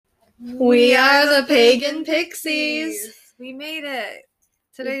We are the Pagan Pixies. We made it.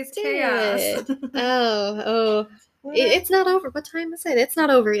 Today's We chaos. did. Oh. It's not over. What time is it? It's not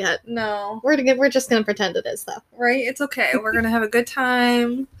over yet. No. We're just gonna pretend it is, though. Right? It's okay. We're gonna have a good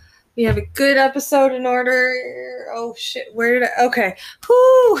time. We have a good episode in order. Oh shit, where did I... Okay.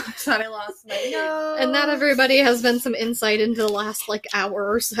 Whoo! Thought I lost my nose. And not everybody has been some insight into the last,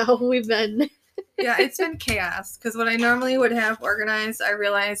 hour or so we've been... Yeah, it's been chaos, because what I normally would have organized, I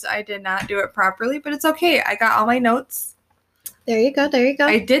realized I did not do it properly, but it's okay. I got all my notes. There you go.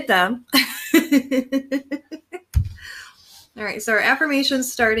 I did them. All right, so our affirmation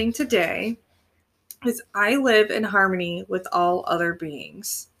starting today is I live in harmony with all other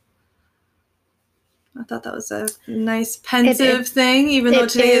beings. I thought that was a nice pensive thing, even though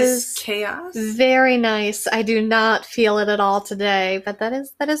today is chaos. Very nice. I do not feel it at all today, but that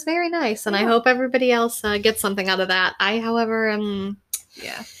is very nice, and yeah. I hope everybody else gets something out of that. I, however, am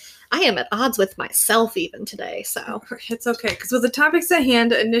at odds with myself even today, so it's okay. Because with the topics at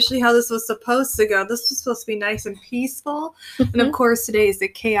hand, initially how this was supposed to go, this was supposed to be nice and peaceful, and of course today is the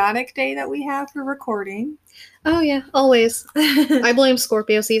chaotic day that we have for recording. Oh yeah, always. I blame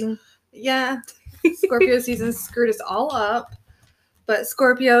Scorpio season. Yeah. Scorpio season screwed us all up, but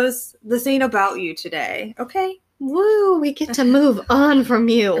Scorpios, this ain't about you today, okay? Woo, we get to move on from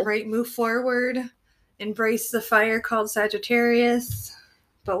you. Right, move forward, embrace the fire called Sagittarius,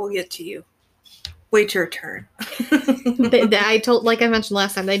 but we'll get to you. Wait your turn. Like I mentioned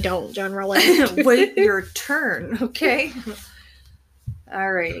last time, they don't generally. Wait your turn, okay?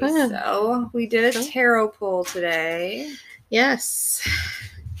 All right, so we did a tarot pull today. Yes.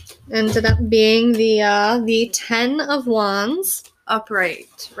 Ended up being the 10 of Wands.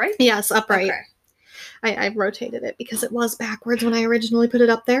 Upright, right? Yes, upright. Okay. I rotated it because it was backwards when I originally put it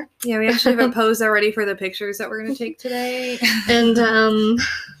up there. Yeah, we actually have a pose already for the pictures that we're going to take today. And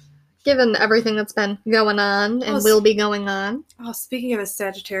given everything that's been going on and will be going on. Oh, speaking of a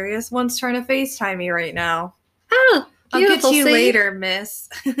Sagittarius, one's trying to FaceTime me right now. Oh, beautiful. I'll get to you later, miss.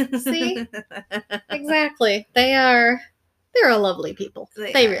 See? Exactly. They're a lovely people.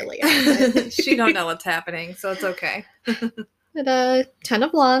 They really are. She don't know what's happening, so it's okay. And 10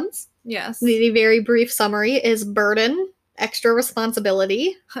 of Wands. Yes. The very brief summary is burden, extra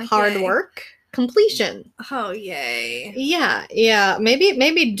responsibility, hard work, completion. Oh, yay. Yeah.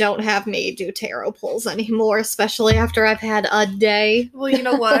 Maybe don't have me do tarot pulls anymore, especially after I've had a day. Well, you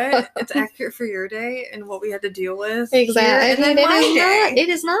know what? It's accurate for your day and what we had to deal with. Exactly. It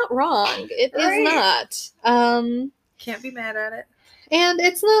is not wrong. It is not. Can't be mad at it. And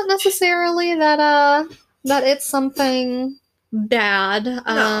it's not necessarily that it's something bad.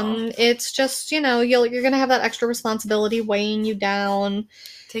 No. It's just, you're going to have that extra responsibility weighing you down.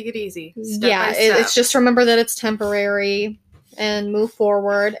 Take it easy. Step by step. It's just remember that it's temporary and move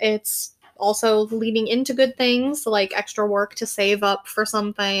forward. It's also leading into good things, like extra work to save up for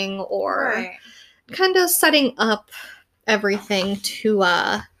something or kind of setting up everything to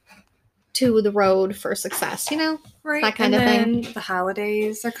the road for success, Right. That kind of thing. The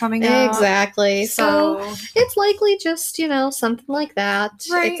holidays are coming out. Exactly. So it's likely just, something like that.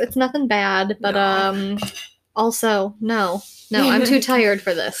 Right. It's nothing bad, but also no, I'm too tired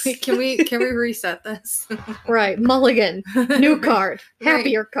for this. Can we reset this? Right. Mulligan. New card.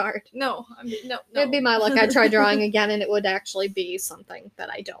 Happier card. No. It'd be my luck. I'd try drawing again and it would actually be something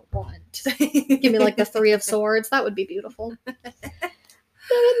that I don't want. Give me the 3 of Swords. That would be beautiful.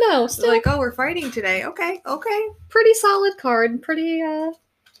 No, still we're fighting today. Okay. Pretty solid card. Pretty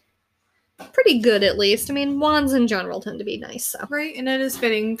good, at least. I mean, wands in general tend to be nice, so. Right, and it is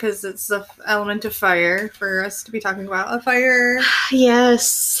fitting because it's the element of fire for us to be talking about a fire.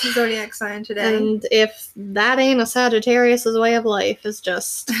 Yes. Zodiac sign today. And if that ain't a Sagittarius's way of life, is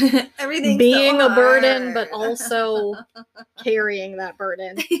just everything being so a burden, but also carrying that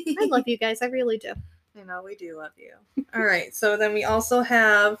burden. I love you guys. I really do. I know, we do love you. All right, so then we also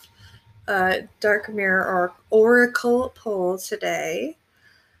have a Dark Mirror or Oracle pull today.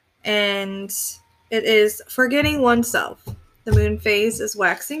 And it is Forgetting Oneself. The moon phase is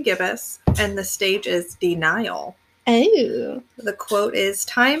waxing gibbous, and the stage is denial. Oh. The quote is,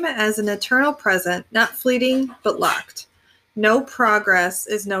 time as an eternal present, not fleeting, but locked. No progress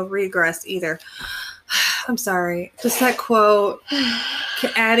is no regress either. I'm sorry. Just that quote,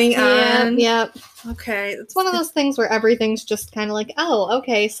 adding on. Yep. Okay. It's one of those things where everything's just kind of oh,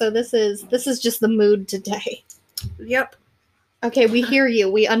 okay, so this is just the mood today. Yep. Okay, we hear you.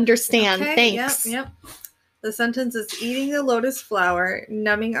 We understand. Okay, thanks. Yep. The sentence is eating the lotus flower,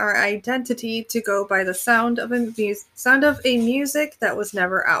 numbing our identity to go by the sound of a music that was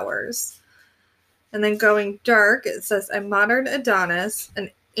never ours. And then going dark, it says a modern Adonis, an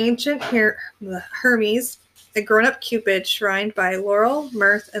ancient Hermes, a grown-up Cupid shrined by laurel,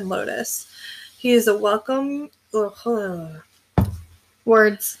 mirth, and lotus. He is a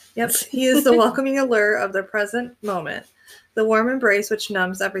Words. Yep, he is the welcoming allure of the present moment, the warm embrace which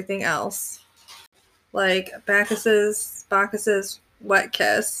numbs everything else. Like Bacchus's wet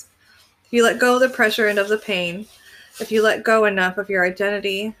kiss. If you let go of the pressure and of the pain, if you let go enough of your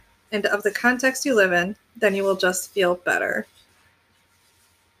identity and of the context you live in, then you will just feel better.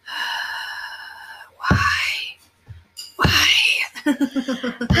 Why?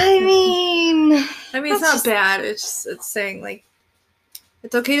 I mean, it's not bad. It's saying, like,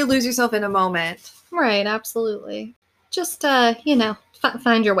 it's okay to lose yourself in a moment. Right, absolutely. Just,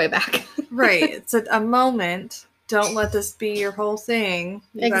 find your way back. Right. It's a moment. Don't let this be your whole thing.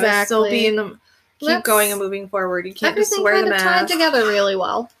 You exactly. gotta still be in the... Keep going and moving forward. You can't just wear the mask. Everything kind of tied together really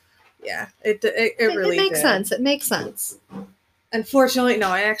well. Yeah, it really makes did. sense. It makes sense. Unfortunately, no,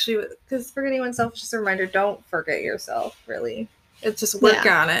 I actually... Because forgetting oneself is just a reminder, don't forget yourself, really. It's just work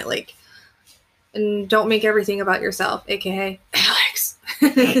on it, like... And don't make everything about yourself, a.k.a. Alex.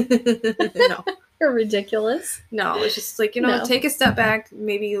 No. You're ridiculous. No, it's just like, take a step back.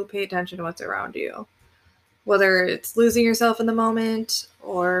 Maybe you'll pay attention to what's around you. Whether it's losing yourself in the moment,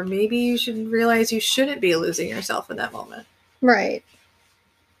 or maybe you should realize you shouldn't be losing yourself in that moment. Right.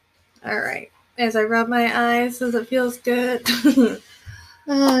 All right. As I rub my eyes, as it feels good.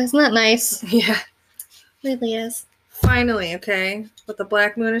 Oh, isn't that nice? Yeah. It really is. Finally, okay, with the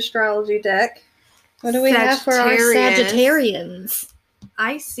Black Moon Astrology deck. What do we have for our Sagittarians?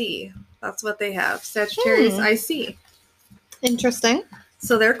 I see. That's what they have. Sagittarius, I see. Interesting.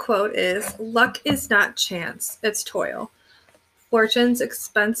 So their quote is, "Luck is not chance, it's toil. Fortune's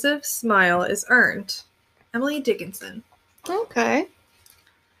expensive smile is earned." Emily Dickinson. Okay.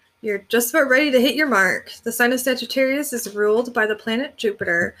 You're just about ready to hit your mark. The sign of Sagittarius is ruled by the planet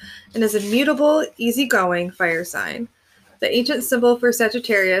Jupiter and is a mutable, easygoing fire sign. The ancient symbol for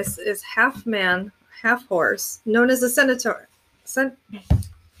Sagittarius is half man, half horse, known as a centaur.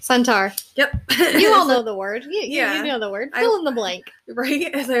 Centaur. Yep. You all know the word. You know the word. Fill in the blank.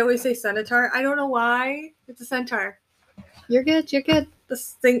 Right? As I always say, centaur. I don't know why. It's a centaur. You're good.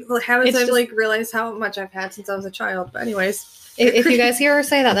 This thing, habits I've realized how much I've had since I was a child. But anyways. If you guys hear her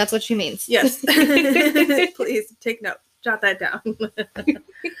say that, that's what she means. Yes. Please take note. Jot that down.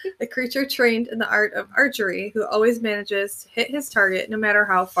 A creature trained in the art of archery who always manages to hit his target no matter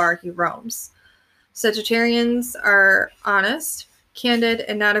how far he roams. Sagittarians are honest, candid,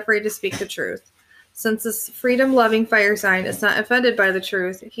 and not afraid to speak the truth. Since this freedom-loving fire sign is not offended by the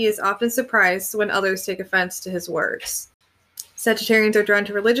truth, he is often surprised when others take offense to his words. Sagittarians are drawn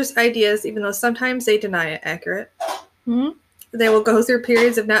to religious ideas, even though sometimes they deny it. Accurate. Mm-hmm. They will go through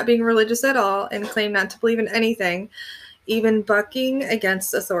periods of not being religious at all and claim not to believe in anything, even bucking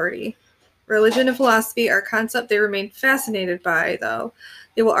against authority. Religion and philosophy are concepts they remain fascinated by, though.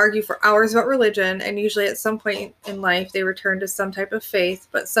 They will argue for hours about religion, and usually at some point in life they return to some type of faith,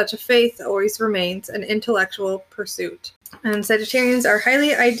 but such a faith always remains an intellectual pursuit. And Sagittarians are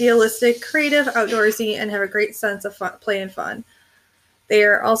highly idealistic, creative, outdoorsy, and have a great sense of play and fun. They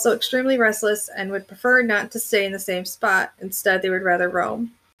are also extremely restless and would prefer not to stay in the same spot. Instead, they would rather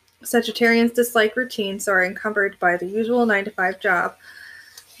roam. Sagittarians dislike routine, so are encumbered by the usual 9-to-5 job.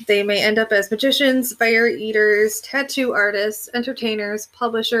 They may end up as magicians, fire eaters, tattoo artists, entertainers,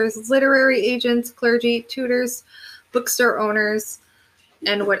 publishers, literary agents, clergy, tutors, bookstore owners,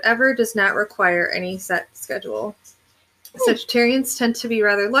 and whatever does not require any set schedule. Sagittarians tend to be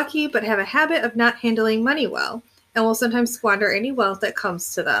rather lucky, but have a habit of not handling money well, and will sometimes squander any wealth that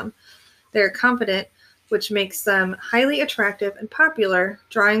comes to them. They are confident, which makes them highly attractive and popular,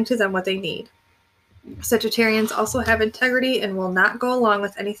 drawing to them what they need. Sagittarians also have integrity and will not go along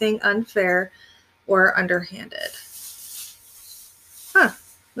with anything unfair or underhanded.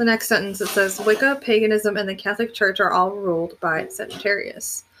 The next sentence, it says, Wicca, paganism, and the Catholic Church are all ruled by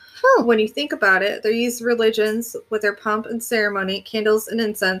Sagittarius. When you think about it, these religions, with their pomp and ceremony, candles, and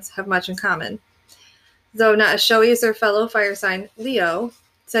incense, have much in common. Though not as showy as their fellow fire sign, Leo,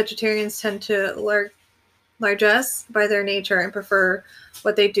 Sagittarians tend to largesse by their nature and prefer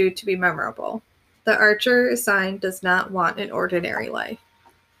what they do to be memorable. The archer sign does not want an ordinary life.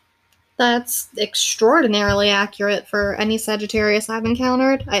 That's extraordinarily accurate for any Sagittarius I've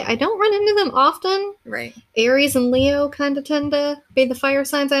encountered. I don't run into them often. Right. Aries and Leo kind of tend to be the fire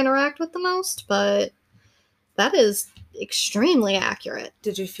signs I interact with the most, but that is extremely accurate.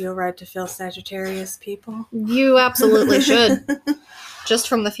 Did you feel right to feel Sagittarius, people? You absolutely should. Just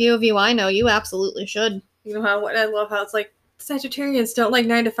from the few of you I know, you absolutely should. You know how I love how it's like, Sagittarians don't like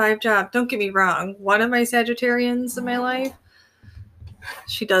 9-to-5 job. Don't get me wrong. One of my Sagittarians in my life,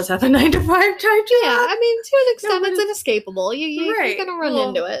 she does have a 9-to-5 type job. Yeah, I mean, to an extent, but it's inescapable. You're gonna run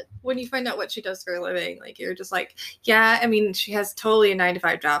into it. When you find out what she does for a living, like, you're just like, yeah, I mean, she has totally a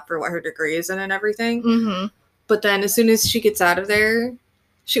 9-to-5 job for what her degree is in and everything. Mm-hmm. But then as soon as she gets out of there,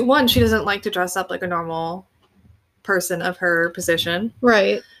 she doesn't like to dress up like a normal person of her position.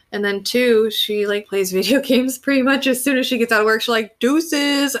 Right. And then 2, she like plays video games pretty much as soon as she gets out of work. She's like,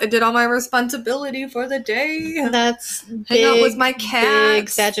 deuces, I did all my responsibility for the day. That's hang out with my cat. Big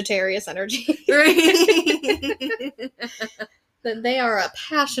Sagittarius energy. Right. They are a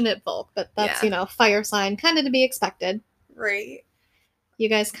passionate folk, but that's, fire sign, kind of to be expected. Right. You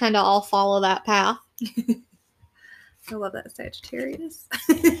guys kind of all follow that path. I love that Sagittarius.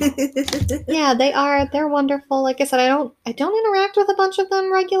 Yeah, they're wonderful. Like I said, I don't interact with a bunch of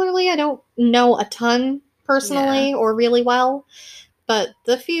them regularly. I don't know a ton personally or really well, but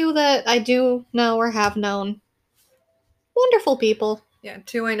the few that I do know or have known, wonderful people. Yeah,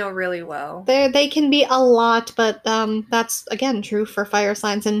 2 I know really well. They can be a lot, but that's again true for fire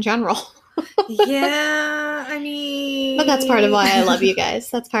signs in general. Yeah, I mean, but that's part of why I love you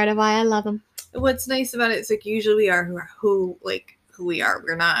guys. That's part of why I love them. What's nice about it is, like, usually we are who we are.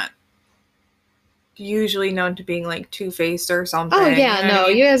 We're not usually known to being like two-faced or something. Oh yeah, no,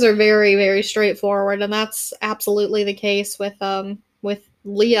 you guys are very, very straightforward, and that's absolutely the case with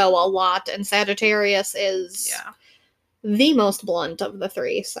Leo a lot, and Sagittarius is the most blunt of the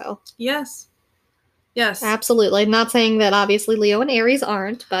 3. So yes, absolutely. Not saying that obviously Leo and Aries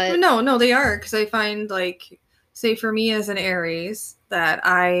aren't, but no, they are, because I find, like, say for me as an Aries, that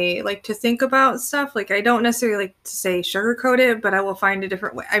I like to think about stuff. Like, I don't necessarily like to say sugarcoat it, but I will find a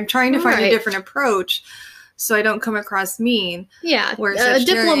different way. I'm trying to find a different approach so I don't come across mean. Yeah, a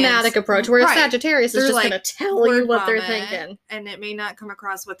diplomatic approach, where Sagittarius is just going to tell you what they're thinking. And it may not come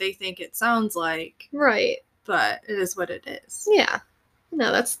across what they think it sounds like. Right. But it is what it is. Yeah.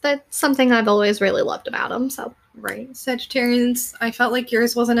 No, that's something I've always really loved about them, so. Right. Sagittarians, I felt like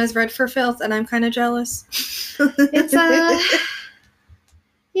yours wasn't as red for filth, and I'm kind of jealous. It's,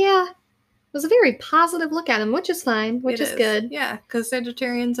 yeah. It was a very positive look at him, which is fine, which is good. Yeah, because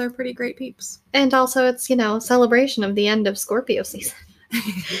Sagittarians are pretty great peeps. And also, it's, a celebration of the end of Scorpio season.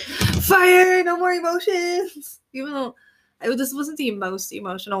 Fire! No more emotions! Even though this wasn't the most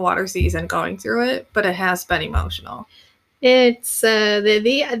emotional water season going through it, but it has been emotional. It's,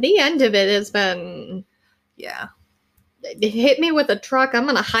 the end of it has been... Yeah. It hit me with a truck. I'm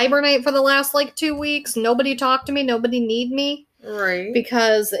gonna hibernate for the last, 2 weeks. Nobody talk to me. Nobody need me. Right.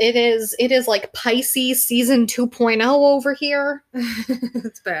 Because it is like Pisces season 2.0 over here.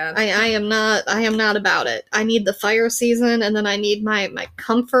 It's bad. I am not about it. I need the fire season, and then I need my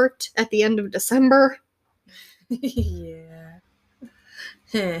comfort at the end of December. Yeah.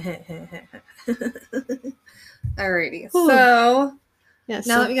 Alrighty. Ooh. So now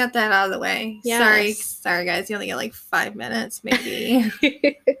that we got that out of the way. Yes. Sorry guys, you only get 5 minutes, maybe.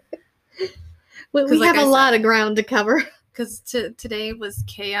 we have a lot of ground to cover. Because today was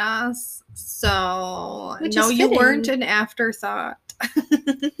chaos, so no, you weren't an afterthought.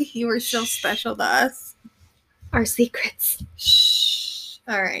 You were still special to us. Our secrets. Shh.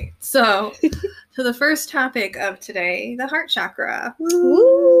 All right, so the first topic of today, the heart chakra.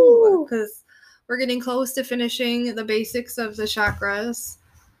 Woo! Because we're getting close to finishing the basics of the chakras.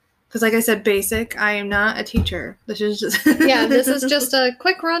 Because, like I said, basic. I am not a teacher. This is just this is just a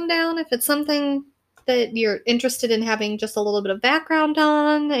quick rundown. If it's something that you're interested in having just a little bit of background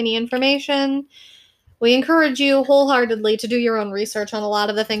on, any information, we encourage you wholeheartedly to do your own research on a lot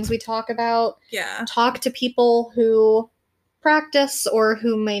of the things we talk about. Yeah. Talk to people who practice or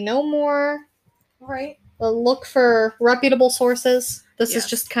who may know more. Right. Look for reputable sources. This is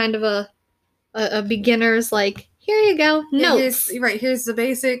just kind of a beginner's, here you go, notes. Here's the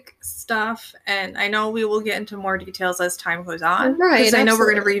basic stuff, and I know we will get into more details as time goes on. Right, because I know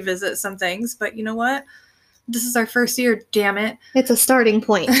we're going to revisit some things, but you know what? This is our first year, damn it. It's a starting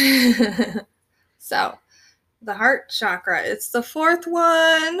point. So, the heart chakra, it's the 4th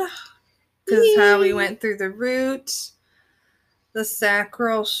one, because how we went through the root, the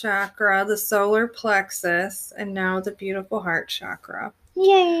sacral chakra, the solar plexus, and now the beautiful heart chakra.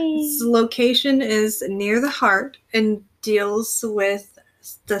 Yay! Its location is near the heart and deals with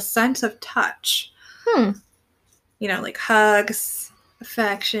the sense of touch. Like hugs,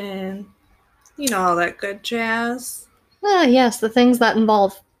 affection, all that good jazz. Ah, yes, the things that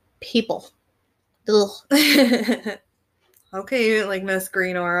involve people. Ugh. Okay, like Miss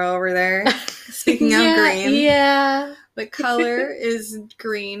Green Aura over there. Speaking of green. Yeah. The color is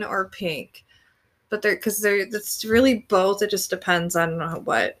green or pink. But it's really both. It just depends on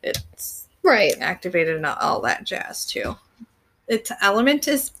what it's activated and all that jazz too. Its element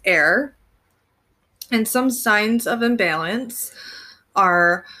is air. And some signs of imbalance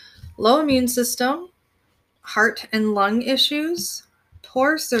are low immune system, heart and lung issues,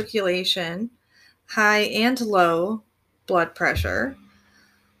 poor circulation, high and low blood pressure,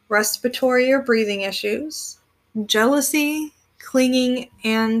 respiratory or breathing issues, jealousy, clinging,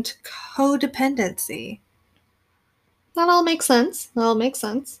 and codependency. That all makes sense.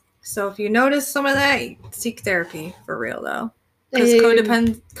 So if you notice some of that, seek therapy for real, though. Because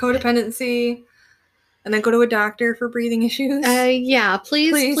codependency, and then go to a doctor for breathing issues. Yeah,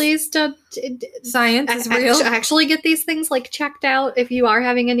 please. Science is real. Actually get these things like checked out if you are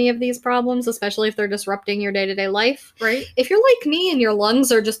having any of these problems, especially if they're disrupting your day-to-day life. Right. If you're like me and your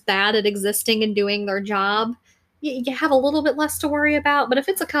lungs are just bad at existing and doing their job, you have a little bit less to worry about. But if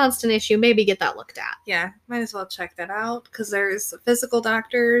it's a constant issue, maybe get that looked at. Yeah, might as well check that out because there's physical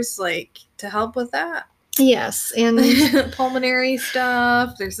doctors like to help with that. Yes, and pulmonary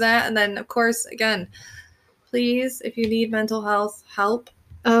stuff. There's that, and then of course, again, please, if you need mental health help.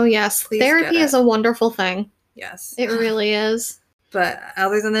 Oh yes, therapy is a wonderful thing. Yes, it really is. But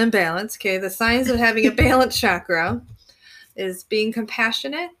other than the imbalance, okay, the signs of having a balanced chakra is being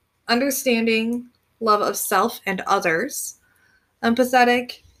compassionate, understanding, love of self and others,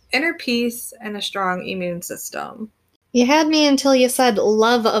 empathetic, inner peace, and a strong immune system. You had me until you said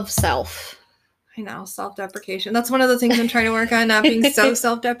love of self. I know, self-deprecation. That's one of the things I'm trying to work on, not being so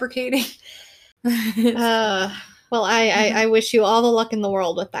self-deprecating. Well, I wish you all the luck in the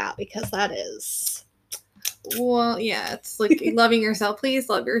world with that, because that is... Well, yeah, it's like loving yourself. Please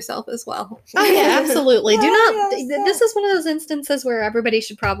love yourself as well. Oh, yeah, absolutely. This is one of those instances where everybody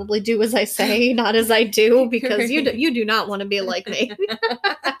should probably do as I say, not as I do, because you do not want to be like me.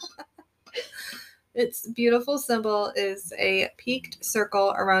 Its beautiful symbol is a peaked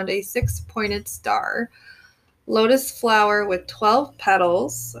circle around a 6-pointed star. Lotus flower with 12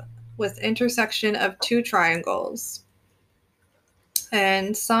 petals with intersection of 2 triangles.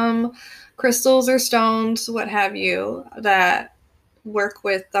 And some crystals or stones, what have you, that work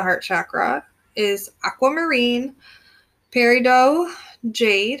with the heart chakra is aquamarine, peridot,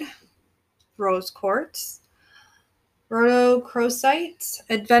 jade, rose quartz, rhodochrosite,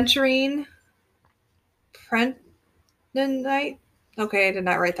 aventurine, Prehnite. Okay, I did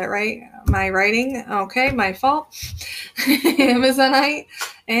not write that right. My writing. Okay, my fault. Amazonite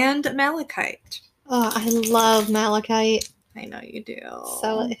and malachite. Oh, I love malachite. I know you do.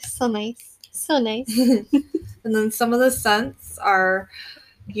 So nice. So nice. And then some of the scents are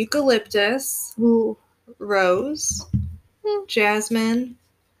eucalyptus, ooh, rose, jasmine,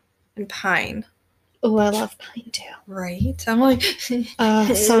 and pine. Oh, I love pine too. Right? I'm like, so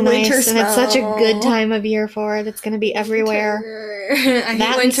nice. And it's such a good time of year for it. It's going to be everywhere. I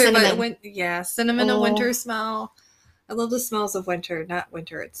hate winter, but cinnamon and winter smell. I love the smells of winter, not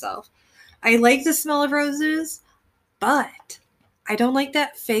winter itself. I like the smell of roses, but I don't like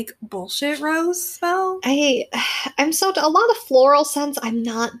that fake bullshit rose smell. I'm so, a lot of floral scents I'm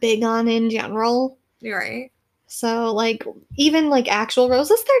not big on in general. You're right. So, like, even, like, actual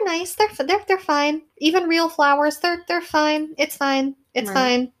roses, they're nice. They're fine. Even real flowers, they're fine. It's fine. It's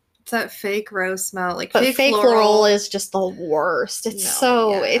fine. It's that fake rose smell. Like, but fake floral is just the worst. It's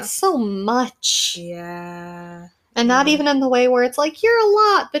so much. Yeah. And not even in the way where it's like, you're a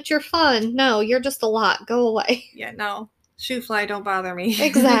lot, but you're fun. No, you're just a lot. Go away. Yeah, no. Shoe fly, don't bother me.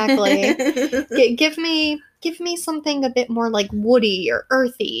 Exactly. Give me something a bit more, like, woody or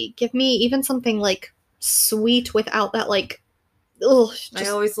earthy. Give me even something, like, sweet without that, like, I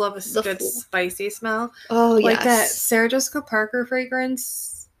always love a good spicy smell. Oh, yes. Like that Sarah Jessica Parker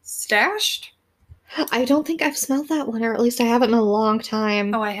fragrance, Stashed? I don't think I've smelled that one, or at least I haven't in a long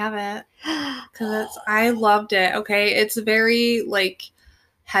time. Oh, I haven't. Because I loved it. Okay, it's very, like,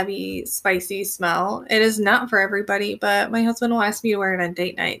 heavy, spicy smell. It is not for everybody, but my husband will ask me to wear it on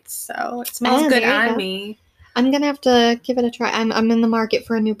date nights, so it smells good on me. I'm gonna have to give it a try. I'm in the market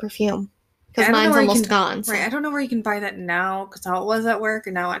for a new perfume. Because mine's almost gone. So. Right, I don't know where you can buy that now, because how it was at work,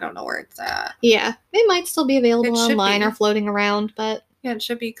 and now I don't know where it's at. Yeah, it might still be available online or floating around, but... Yeah, it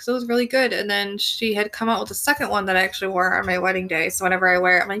should be, because it was really good. And then she had come out with a second one that I actually wore on my wedding day, so whenever I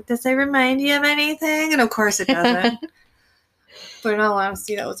wear it, I'm like, does it remind you of anything? And of course it doesn't. But in all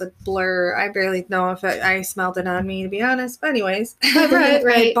honesty, that was a blur. I barely know if I smelled it on me, to be honest. But anyways.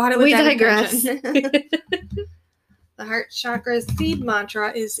 Right. I bought it with we digress. The heart chakra's seed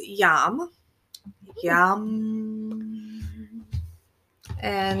mantra is Yam. Yum.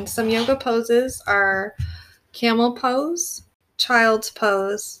 And some yoga poses are camel pose, child's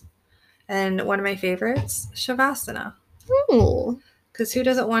pose, and one of my favorites, Shavasana. Ooh. Because who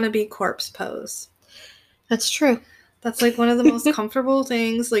doesn't want to be corpse pose? That's true. That's like one of the most comfortable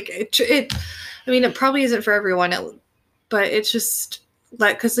things. Like it I mean, it probably isn't for everyone, but it's just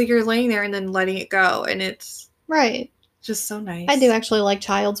because like you're laying there and then letting it go, and it's right. Just so nice. I do actually like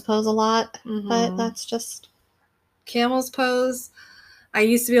child's pose a lot, but that's just camel's pose. I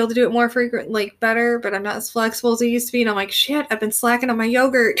used to be able to do it more frequent, like better, but I'm not as flexible as I used to be, and I'm like, shit, I've been slacking on my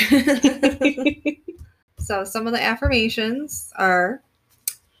yogurt. So some of the affirmations are: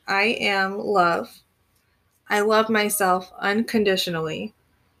 I am love. I love myself unconditionally.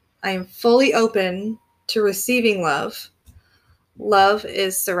 I am fully open to receiving love. Love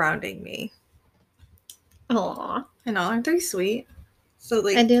is surrounding me. Aww. I know, aren't they sweet? So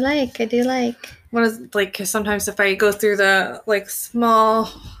like I do like. What is like sometimes if I go through the like small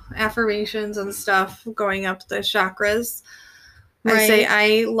affirmations and stuff going up the chakras, right. I say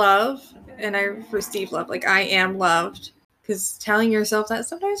I love and I receive love. Like I am loved. Because telling yourself that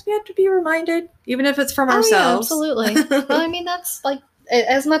sometimes we have to be reminded, even if it's from ourselves. Yeah, absolutely. Well, I mean, that's like,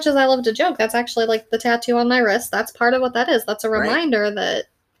 as much as I love to joke, that's actually like the tattoo on my wrist. That's part of what that is. That's a reminder that,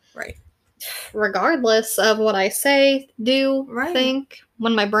 regardless of what I say, do, think,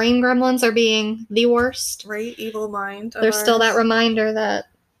 when my brain gremlins are being the worst, evil mind, there's still that reminder that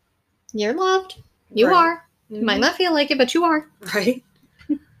you're loved. You are. You might not feel like it, but you are. Right.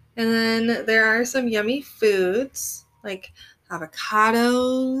 And then there are some yummy foods like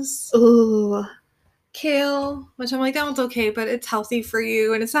avocados. Ooh. Kale, which I'm like, that one's okay, but it's healthy for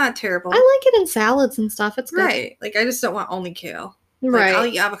you and it's not terrible. I like it in salads and stuff. It's good. Right. Like, I just don't want only kale. Right. Like, I'll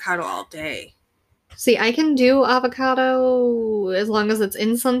eat avocado all day. See, I can do avocado as long as it's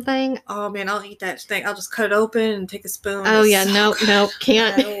in something. Oh, man, I'll eat that thing. I'll just cut it open and take a spoon. Oh, yeah. Nope,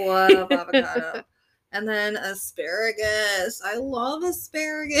 can't. I love avocado. And then asparagus. I love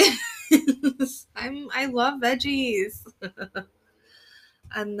asparagus. I love veggies.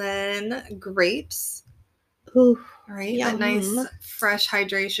 And then grapes. Ooh, right? Yum. A nice fresh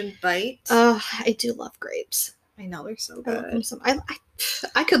hydration bite. Oh, I do love grapes. I know, they're so good.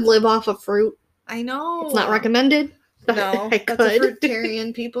 I could live off of fruit. I know. It's not recommended. No, I could. That's a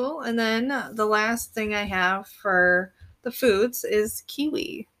fruitarian people. And then the last thing I have for the foods is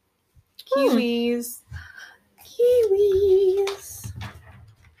kiwi. Kiwis.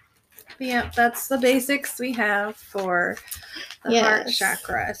 Yeah, that's the basics we have for the heart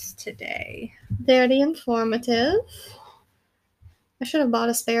chakras today. Very informative. I should have bought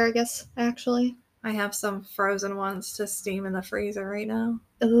asparagus, actually. I have some frozen ones to steam in the freezer right now.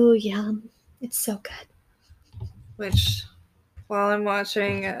 Oh, yum. It's so good. Which, while I'm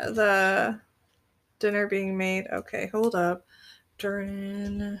watching the dinner being made... Okay, hold up.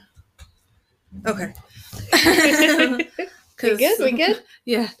 Okay. We good?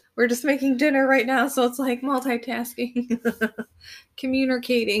 Yeah, we're just making dinner right now, so it's like multitasking.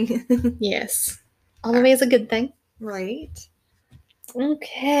 Communicating. Yes. Always a good thing. Right.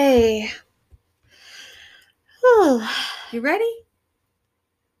 Okay. Oh. You ready?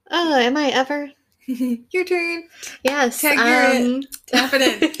 Am I ever? Your turn. Yes. Tap it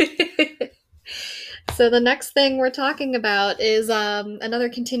in. So the next thing we're talking about is another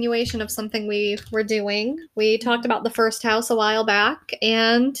continuation of something we were doing. We talked about the first house a while back,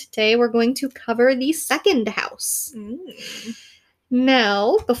 and today we're going to cover the second house.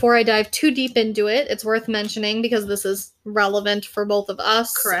 Now, before I dive too deep into it, it's worth mentioning, because this is relevant for both of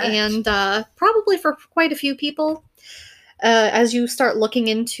us. Correct. And probably for quite a few people. As you start looking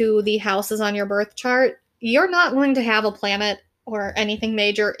into the houses on your birth chart, you're not going to have a planet or anything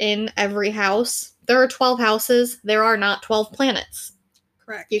major in every house. There are 12 houses. There are not 12 planets.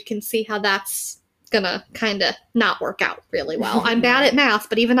 Correct. You can see how that's gonna kind of not work out really well. I'm bad at math,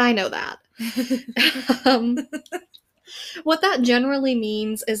 but even I know that. What that generally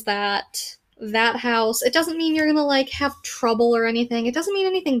means is that house, it doesn't mean you're gonna like have trouble or anything. It doesn't mean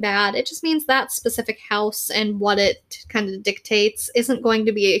anything bad. It just means that specific house and what it kind of dictates isn't going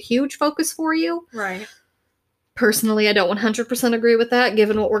to be a huge focus for you. Right. Personally, I don't 100% agree with that,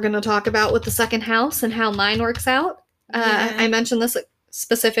 given what we're going to talk about with the second house and how mine works out. I mentioned this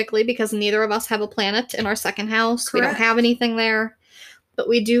specifically because neither of us have a planet in our second house. Correct. We don't have anything there, but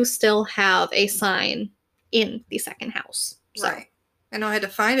we do still have a sign in the second house. So. Right. I know I had to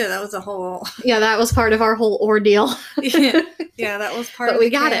find it. That was a whole... Yeah, that was part of our whole ordeal. Yeah, that was part of the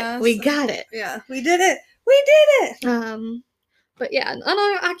chaos. But we got it. Yeah, we did it. But yeah, an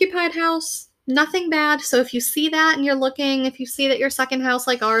unoccupied house... Nothing bad. So if you see that and you're looking, if you see that your second house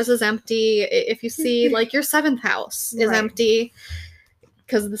like ours is empty, if you see like your seventh house is empty,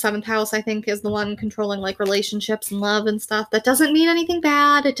 because the 7th house, I think, is the one controlling, like, relationships and love and stuff. That doesn't mean anything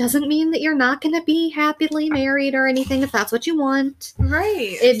bad. It doesn't mean that you're not going to be happily married or anything if that's what you want.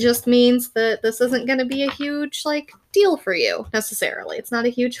 Right. It just means that this isn't going to be a huge, like, deal for you, necessarily. It's not a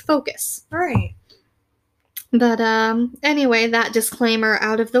huge focus. Right. But, anyway, that disclaimer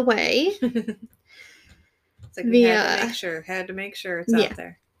out of the way. It's like we had to make sure it's out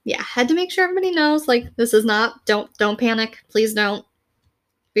there. Yeah, had to make sure everybody knows, like, this is not, don't panic. Please don't.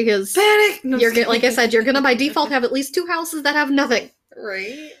 Because panic! No, you're like I said, you're gonna by default have at least 2 houses that have nothing.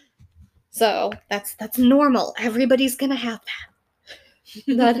 Right. So that's normal. Everybody's gonna have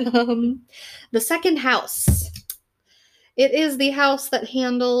that. But the 2nd house. It is the house that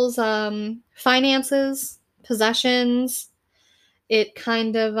handles finances, possessions. It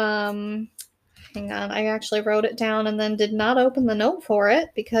kind of hang on, I actually wrote it down and then did not open the note for it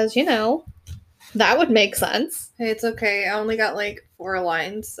because, that would make sense. Hey, it's okay. I only got like 4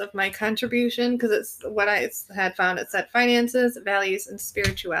 lines of my contribution because it's what I had found. It said finances, values, and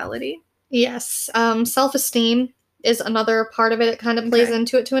spirituality. Yes. Self-esteem is another part of it. It kind of plays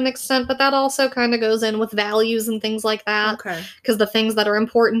into it to an extent, but that also kind of goes in with values and things like that. Okay. Because the things that are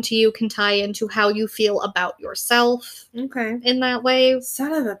important to you can tie into how you feel about yourself. Okay. In that way.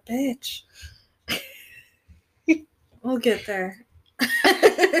 Son of a bitch. We'll get there.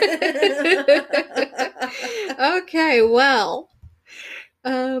 Okay, well.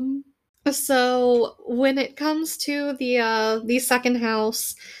 So when it comes to the 2nd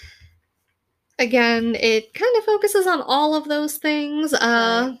house, again, it kind of focuses on all of those things.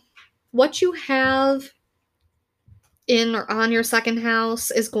 Right. What you have in or on your 2nd house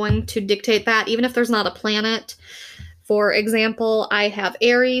is going to dictate that, even if there's not a planet. For example, I have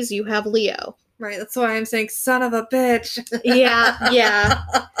Aries, you have Leo. Right, that's why I'm saying son of a bitch. Yeah.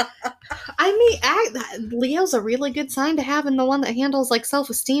 I mean, Leo's a really good sign to have in the one that handles, like,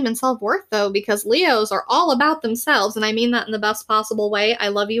 self-esteem and self-worth, though, because Leos are all about themselves, and I mean that in the best possible way. I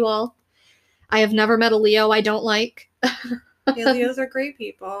love you all. I have never met a Leo I don't like. Yeah, Leos are great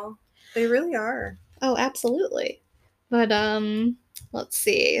people. They really are. Oh, absolutely. But, let's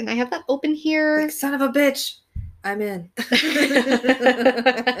see. And I have that open here. Like, son of a bitch. I'm in.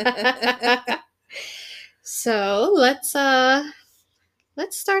 So, let's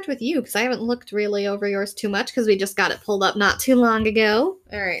start with you, because I haven't looked really over yours too much, because we just got it pulled up not too long ago.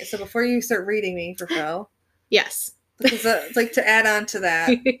 All right, so before you start reading me for Phil. Yes. Because it's like to add on to that,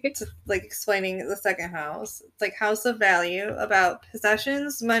 to like explaining the 2nd house. It's like house of value, about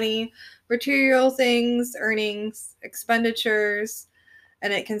possessions, money, material things, earnings, expenditures,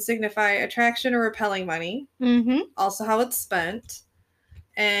 and it can signify attraction or repelling money. Mm-hmm. Also how it's spent.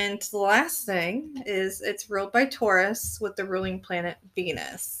 And the last thing is it's ruled by Taurus with the ruling planet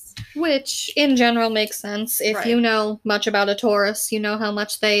Venus. Which, in general, makes sense. If you know much about a Taurus, you know how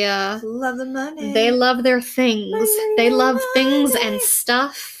much they, love the money. They love their things. They love things and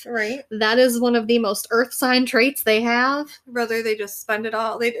stuff. Right. That is one of the most earth sign traits they have. Whether they just spend it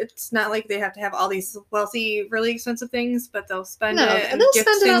all. It's not like they have to have all these wealthy, really expensive things, but they'll spend it and they'll gift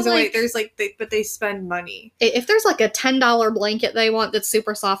spend things it on, away. like, There's like, but they spend money. If there's like a $10 blanket they want that's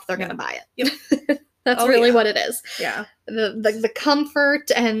super soft, they're gonna buy it. Yep. That's really what it is. Yeah. The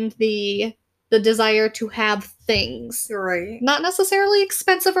comfort and the desire to have things. Right. Not necessarily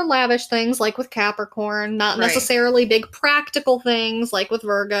expensive or lavish things like with Capricorn. Not necessarily big practical things like with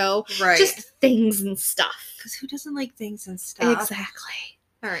Virgo. Right. Just things and stuff. Because who doesn't like things and stuff? Exactly.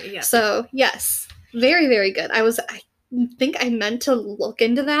 All right, yeah. So, yes. Very, very good. I think I meant to look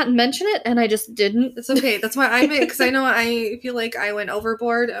into that and mention it, and I just didn't. It's okay. That's why I meant, because I feel like I went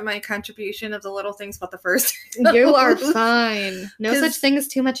overboard on my contribution of the little things about the first. You are fine. No such thing as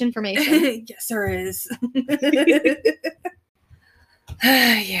too much information. Yes, there is.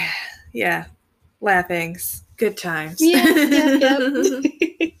 Yeah. Laughings. Good times. Yep.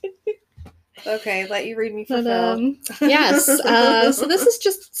 Okay, let you read me for Phil. Yes. So this is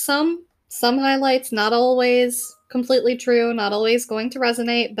just some highlights, not always completely true, not always going to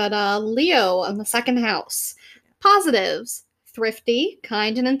resonate, but Leo on the 2nd house. Positives: thrifty,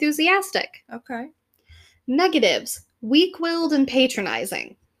 kind, and enthusiastic. Okay. Negatives: weak-willed and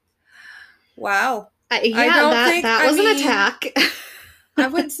patronizing. Wow. That was an attack. I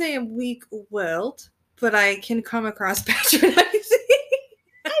wouldn't say I'm weak-willed, but I can come across patronizing.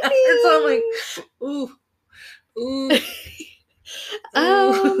 So I'm like, ooh.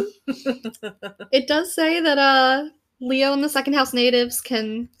 It does say that Leo and the 2nd house natives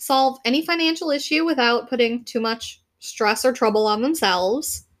can solve any financial issue without putting too much stress or trouble on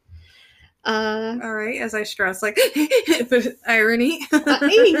themselves. All right, as I stress, like, irony.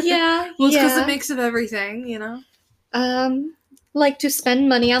 Yeah. Well, it's because a mix of everything, you know? like to spend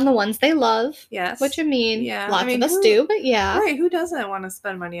money on the ones they love. Yes. Which, I mean, Yeah. lots of us do, but yeah. Right, who doesn't want to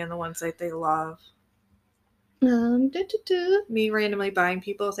spend money on the ones that they love? Me randomly buying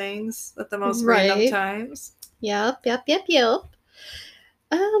people things at the most random times. Yep.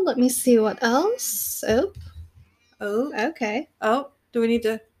 Let me see what else. Oh, okay. Oh, do we need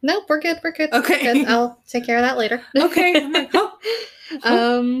to? Nope, we're good. Okay. We're good. I'll take care of that later. Okay. I'm like,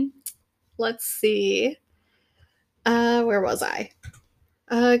 oh. Let's see. Where was I?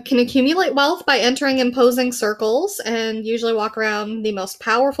 Can accumulate wealth by entering imposing circles and usually walk around the most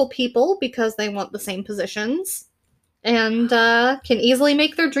powerful people because they want the same positions, and can easily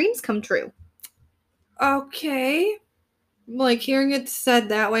make their dreams come true. Okay. Like, hearing it said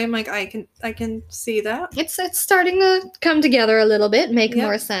that way, I'm like, I can see that. It's starting to come together a little bit, make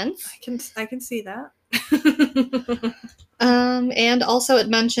more sense. I can see that. And also it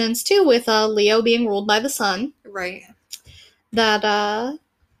mentions too, with Leo being ruled by the sun, right, that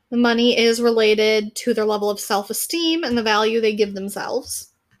the money is related to their level of self-esteem and the value they give themselves.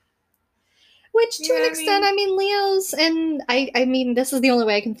 Which, to an extent, I mean, Leos, and I mean, this is the only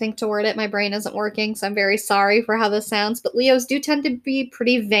way I can think to word it. My brain isn't working, so I'm very sorry for how this sounds, but Leos do tend to be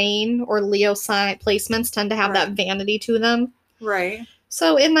pretty vain, or Leo sign placements tend to have that vanity to them. Right.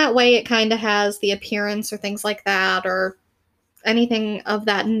 So in that way, it kind of has the appearance or things like that, or anything of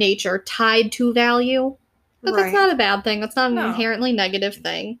that nature tied to value. But that's not a bad thing. That's not an inherently negative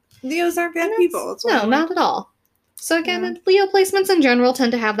thing. Leos aren't bad people. No, not at all. So again, Leo placements in general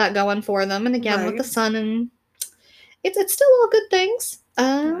tend to have that going for them. And again, with the sun, and it's still all good things.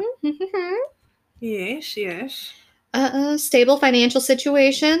 Yes. Stable financial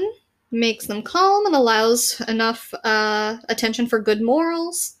situation makes them calm and allows enough attention for good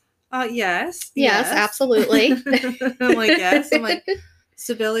morals. Yes. Yes, absolutely. I'm like, yes. I'm like,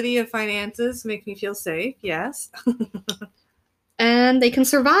 stability of finances make me feel safe. Yes. And they can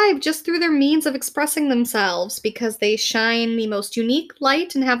survive just through their means of expressing themselves because they shine the most unique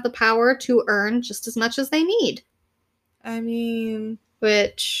light and have the power to earn just as much as they need. I mean...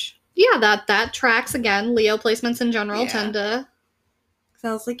 Which, yeah, that tracks again. Leo placements in general tend to... So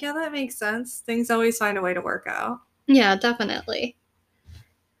I was like, yeah, that makes sense. Things always find a way to work out. Yeah, definitely.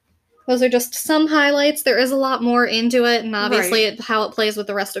 Those are just some highlights. There is a lot more into it, and obviously how it plays with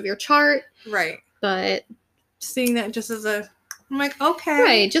the rest of your chart. Right. But... seeing that just as a... I'm like, okay.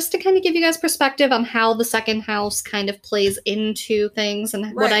 Right, just to kind of give you guys perspective on how the second house kind of plays into things,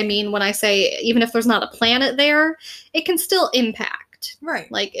 and what I mean when I say even if there's not a planet there, it can still impact.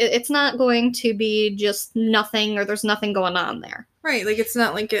 Right. Like, it's not going to be just nothing, or there's nothing going on there. Right, like, it's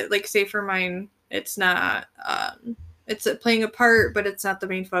not like, say for mine, it's not, it's playing a part, but it's not the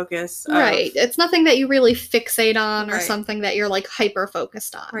main focus. Right. It's nothing that you really fixate on or something that you're, like,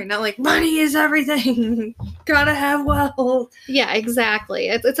 hyper-focused on. Right. Not like, money is everything. Gotta have wealth. Yeah, exactly.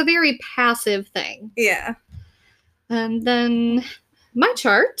 It's a very passive thing. Yeah. And then my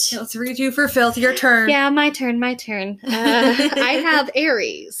chart. Let's read you for filth. Your turn. Yeah, my turn. I have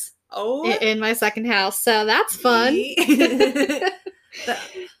Aries. Oh. In my second house. So that's fun.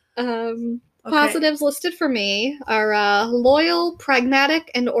 Positives listed for me are loyal, pragmatic,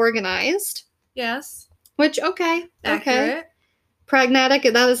 and organized. Yes. Which, okay. Accurate. Pragmatic,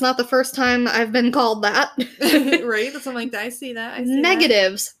 that is not the first time I've been called that. Right? That's something like that. I see that.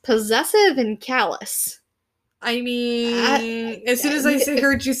 Negatives, possessive, and callous. I mean, as soon as I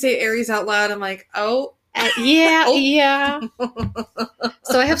heard you say Aries out loud, I'm like, oh. Yeah.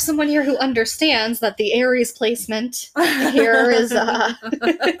 So I have someone here who understands that the Aries placement here is...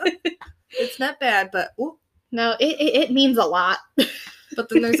 It's not bad, but... Ooh. No, it means a lot. But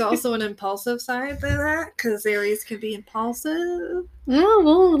then there's also an impulsive side to that, because Aries can be impulsive. Oh,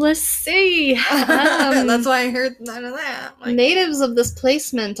 well, let's see. That's why I heard none of that. Like, natives of this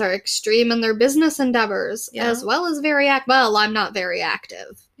placement are extreme in their business endeavors, as well as very active. Well, I'm not very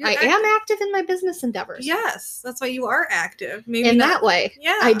active. I am active in my business endeavors. Yes, that's why you are active. Maybe in that way.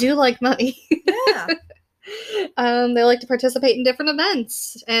 Yeah. I do like money. Yeah. They like to participate in different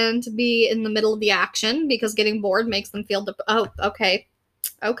events and to be in the middle of the action because getting bored makes them feel... okay.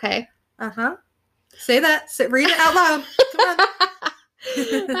 Uh-huh. Say that. Read it out loud.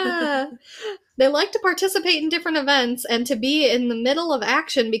 Come on. They like to participate in different events and to be in the middle of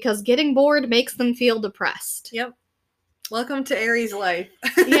action because getting bored makes them feel depressed. Yep. Welcome to Aries life.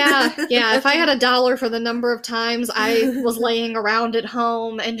 Yeah. If I had $1 for the number of times I was laying around at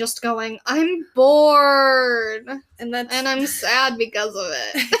home and just going, I'm bored. And I'm sad because of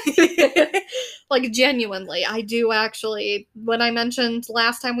it. Like, genuinely, I do actually, when I mentioned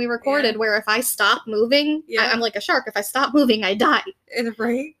last time we recorded, where if I stop moving, I'm like a shark. If I stop moving, I die.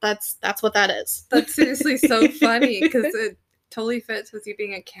 Right? That's what that is. That's seriously so funny because totally fits with you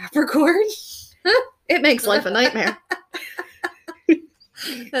being a Capricorn. It makes life a nightmare.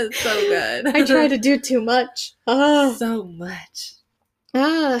 That's so good. I try to do too much. So much.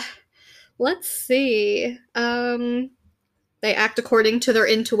 Let's see. They act according to their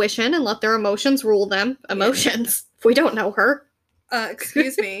intuition and let their emotions rule them. Emotions. Yeah. We don't know her.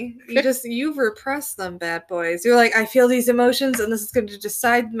 Excuse me. You've repressed them, bad boys. You're like, I feel these emotions and this is going to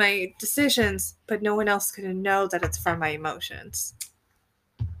decide my decisions, but no one else can know that it's from my emotions.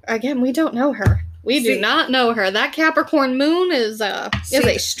 Again, we don't know her. We do not know her. That Capricorn moon is a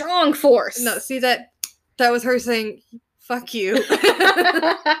strong force. No, see that was her saying, fuck you.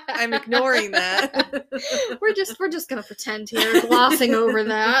 I'm ignoring that. We're just gonna pretend here, glossing over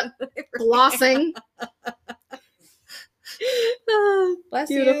that. Glossing. Bless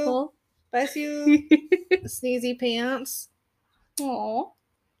Beautiful. You. Bless you. Sneezy pants. Aww.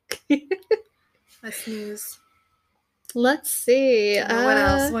 I sneeze. Let's see. What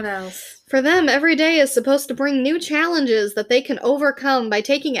else? For them, every day is supposed to bring new challenges that they can overcome by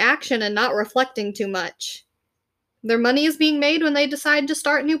taking action and not reflecting too much. Their money is being made when they decide to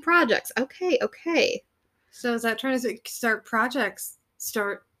start new projects. Okay. So is that trying to start projects?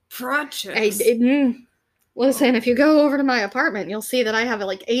 Start projects. Listen, if you go over to my apartment, you'll see that I have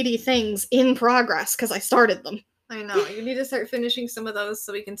like 80 things in progress because I started them. I know. You need to start finishing some of those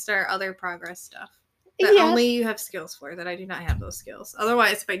so we can start other progress stuff. That only you have skills for, that I do not have those skills.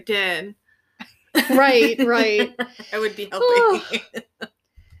 Otherwise, if I did... Right. I would be helping.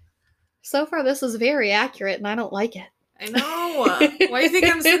 So far, this is very accurate, and I don't like it. I know. Why do you think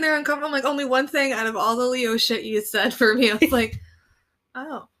I'm sitting there uncomfortable? I'm like, only one thing out of all the Leo shit you said for me. I was like,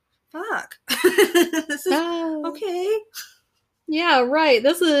 oh, fuck. This is okay. Yeah, right.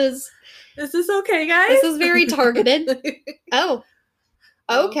 This is okay, guys? This is very targeted.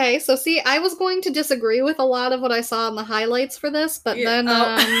 Okay, so see, I was going to disagree with a lot of what I saw in the highlights for this, but then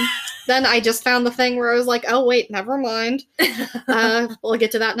I just found the thing where I was like, oh wait, never mind. We'll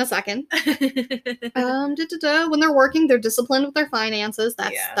get to that in a second. When they're working, they're disciplined with their finances.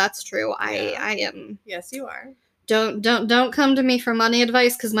 That's true. I am. Yes, you are. Don't come to me for money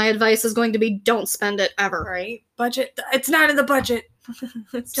advice, because my advice is going to be don't spend it ever. Right? Budget. It's not in the budget.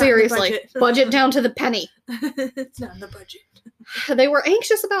 Seriously, budget down to the penny. It's not in the budget. They were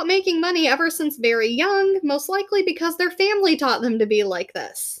anxious about making money ever since very young, most likely because their family taught them to be like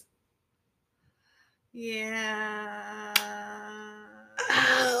this. Yeah.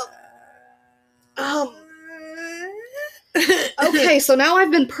 Okay, so now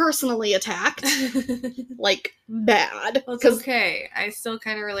I've been personally attacked. Like, bad. Well, it's okay. I still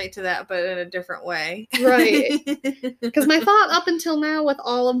kind of relate to that, but in a different way. Right. Because my thought up until now with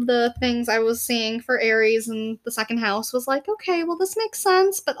all of the things I was seeing for Aries in the second house was like, okay, well, this makes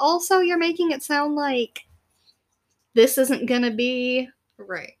sense, but also you're making it sound like this isn't going to be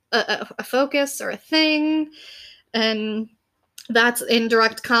right a focus or a thing, and that's in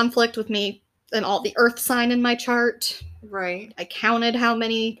direct conflict with me and all the earth sign in my chart. Right. I counted how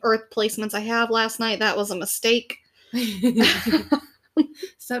many earth placements I have last night. That was a mistake.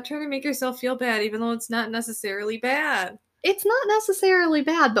 Stop trying to make yourself feel bad, even though it's not necessarily bad. It's not necessarily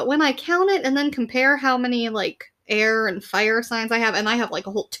bad, but when I count it and then compare how many, like, air and fire signs I have, and I have, like,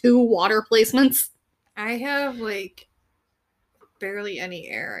 a whole 2 water placements. I have, like, barely any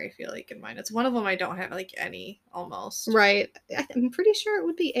air, I feel like, in mine. It's one of them I don't have, like, any, almost. Right. I'm pretty sure it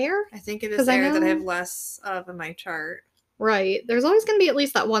would be air. I think it is air that I have less of in my chart. Right. There's always going to be at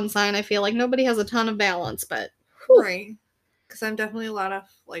least that one sign, I feel like. Nobody has a ton of balance, but... Whew. Right. Because I'm definitely a lot of,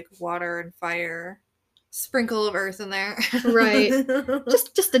 like, water and fire. Sprinkle of earth in there. Right.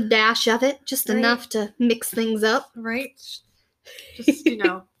 Just a dash of it. Just enough to mix things up. Right. Just,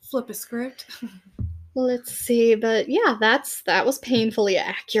 flip a script. Let's see. But, yeah, that was painfully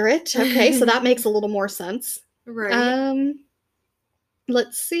accurate. Okay, so that makes a little more sense. Right.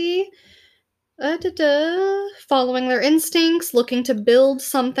 Let's see. Following their instincts, looking to build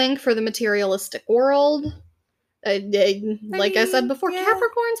something for the materialistic world. I said before, yeah.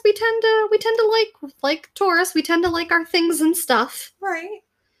 Capricorns, we tend to like Taurus, we tend to like our things and stuff. Right.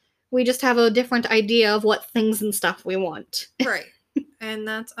 We just have a different idea of what things and stuff we want. Right. And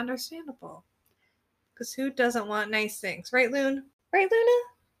that's understandable. Because who doesn't want nice things? Right, Loon? Right, Luna?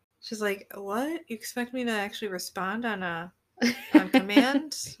 She's like, what? You expect me to actually respond on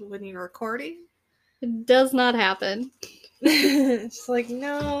command when you're recording? It does not happen. It's like,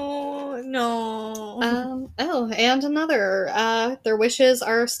 no. And another. Their wishes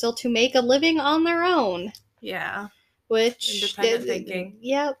are still to make a living on their own. Yeah. Which... Independent thinking.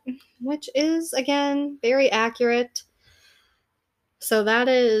 Yep. Which is, again, very accurate. So that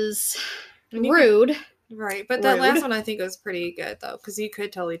is rude. Right. But that Rude. last one I think was pretty good, though, because you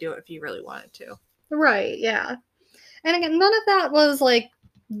could totally do it if you really wanted to. Right, yeah. And again, none of that was like,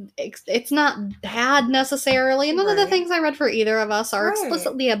 it's not bad necessarily. None of the Right. things I read for either of us are Right.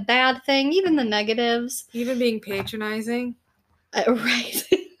 explicitly a bad thing, even the negatives. Even being patronizing. Right.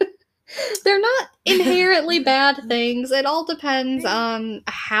 They're not inherently bad things. It all depends on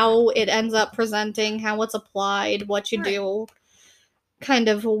how it ends up presenting, how it's applied, what you Right. do kind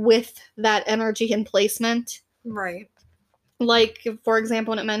of with that energy and placement. Right. Like, for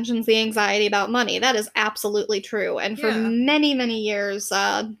example, when it mentions the anxiety about money, that is absolutely true. And for Yeah. many, many years,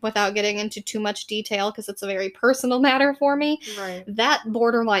 without getting into too much detail, because it's a very personal matter for me, Right. that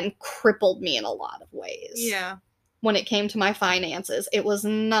borderline crippled me in a lot of ways. Yeah. When it came to my finances, it was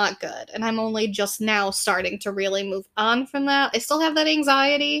not good. And I'm only just now starting to really move on from that. I still have that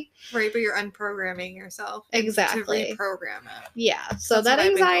anxiety. Right, but you're unprogramming yourself. Exactly. To reprogram it. Yeah, so That's that what I've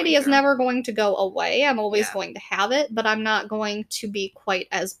been anxiety going is through. never going to go away. I'm always Yeah. going to have it, but I'm not going to be quite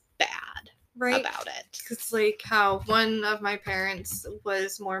as bad Right. about it. It's like how one of my parents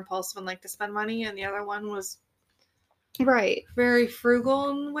was more impulsive and liked to spend money, and the other one was Right. very frugal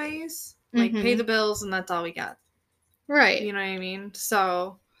in ways. Like, pay Mhm. the bills and that's all we got. Right. You know what I mean?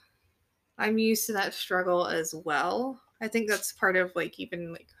 So, I'm used to that struggle as well. I think that's part of, like,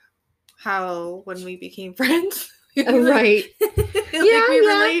 even, like, how when we became friends. Right. We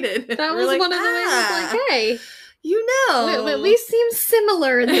related. That We're was like, one of the ways it's like, hey, you know. we seem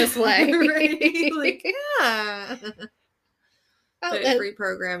similar in this way. Right? Like, yeah. Well, But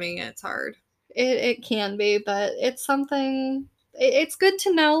reprogramming, it's hard. It can be, but it's something, it's good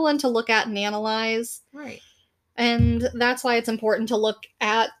to know and to look at and analyze. Right. And that's why it's important to look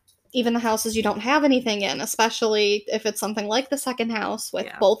at even the houses you don't have anything in, especially if it's something like the second house with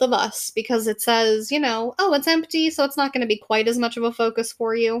both of us, because it says, oh, it's empty, so it's not going to be quite as much of a focus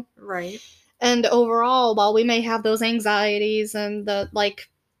for you. Right. And overall, while we may have those anxieties and the,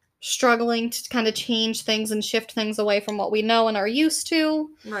 struggling to kind of change things and shift things away from what we know and are used to,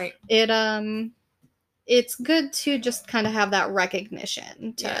 right, it's good to just kind of have that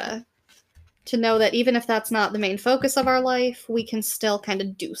recognition to know that even if that's not the main focus of our life, we can still kind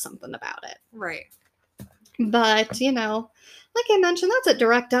of do something about it. Right. But, like I mentioned, that's at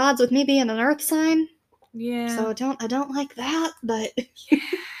direct odds with me being an earth sign. Yeah. So I don't like that, but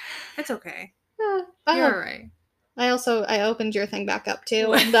it's okay. You're all right. I opened your thing back up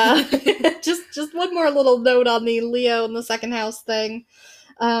too, and just one more little note on the Leo and the second house thing.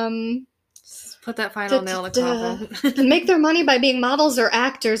 Put that final nail in the coffin. Can make their money by being models or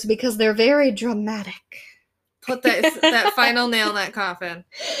actors because they're very dramatic. Put that final nail in that coffin.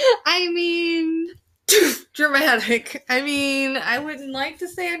 I mean, dramatic. I mean, I wouldn't like to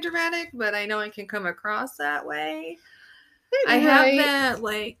say I'm dramatic, but I know I can come across that way. I have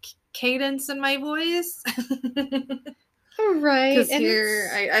that cadence in my voice. Right. Because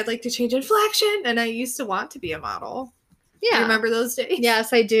here I'd like to change inflection, and I used to want to be a model. Yeah. Do you remember those days?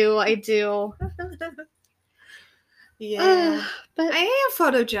 Yes, I do. Yeah. But I am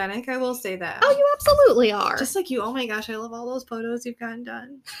photogenic, I will say that. Oh, you absolutely are. Just like you. Oh my gosh, I love all those photos you've gotten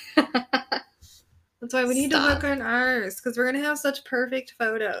done. That's why we need to work on ours, because we're going to have such perfect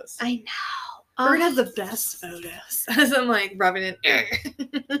photos. I know. We're going to have the best photos. As I'm rubbing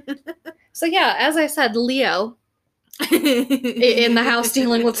it. So yeah, as I said, Leo in the house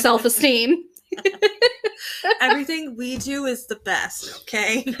dealing with self-esteem. Everything we do is the best,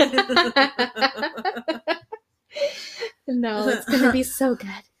 okay? No, it's going to be so good.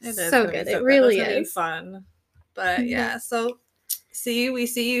 It is so good. It really is. It's going to be fun. But yeah, so we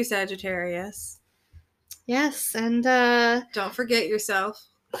see you, Sagittarius. Yes, and don't forget yourself.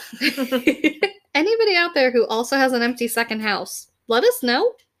 Anybody out there who also has an empty second house, let us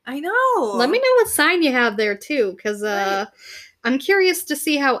know. I know. Let me know what sign you have there too, because I'm curious to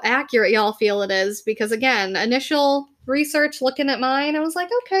see how accurate y'all feel it is. Because again, initial research looking at mine, I was like,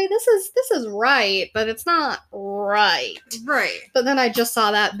 okay, this is right, but it's not right. Right. But then I just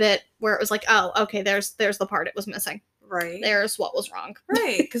saw that bit where it was like, oh, okay, there's the part it was missing. Right. There's what was wrong.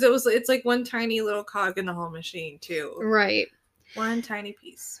 Right, because it's like one tiny little cog in the whole machine too. Right. One tiny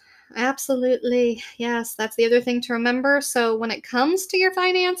piece. Absolutely. Yes, that's the other thing to remember. So when it comes to your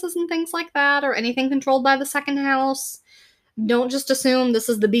finances and things like that, or anything controlled by the second house, don't just assume this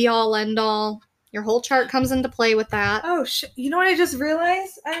is the be-all, end-all. Your whole chart comes into play with that. Oh, you know what I just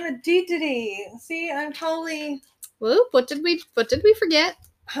realized? I'm a D-Diddy. See, I'm totally... Whoop, what did we forget?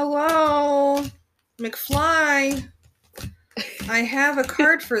 Hello, McFly. I have a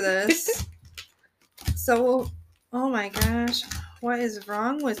card for this. So, oh my gosh. What is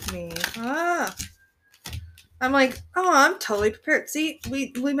wrong with me? I'm like, oh, I'm totally prepared. See,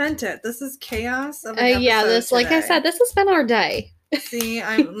 we meant it. This is chaos of an yeah, episode this, like I today. said, this has been our day. See,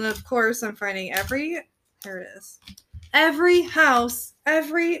 of course I'm finding here it is. Every house,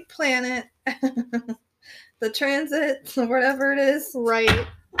 every planet, the transit, whatever it is. Right.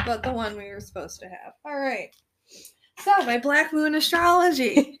 But the one we were supposed to have. All right. So, my Black Moon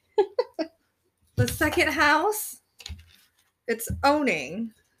astrology. The second house, it's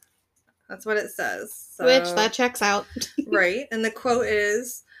owning. That's what it says. So, which, that checks out. Right. And the quote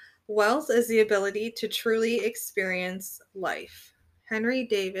is, wealth is the ability to truly experience life. Henry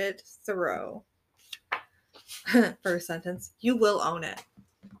David Thoreau. First sentence, you will own it.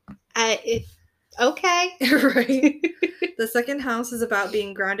 Okay. Right. The second house is about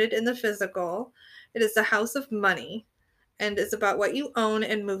being grounded in the physical. It is the house of money and is about what you own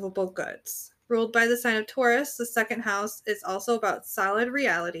and movable goods. Ruled by the sign of Taurus, the second house is also about solid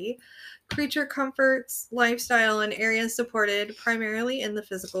reality, creature comforts, lifestyle, and areas supported primarily in the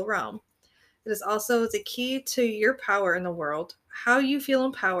physical realm. It is also the key to your power in the world, how you feel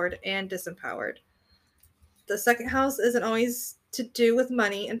empowered and disempowered. The second house isn't always to do with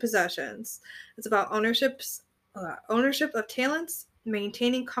money and possessions. It's about ownership of talents,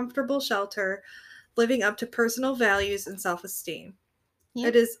 maintaining comfortable shelter, living up to personal values and self-esteem. Yep.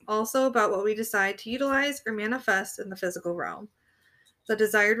 It is also about what we decide to utilize or manifest in the physical realm, the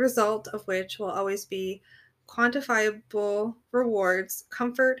desired result of which will always be quantifiable rewards,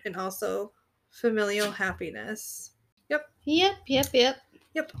 comfort, and also familial happiness. Yep. See?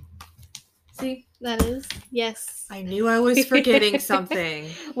 That is, yes. I knew I was forgetting something.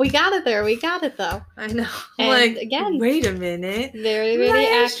 We got it there. We got it, though. I know. And again, wait a minute. Very, very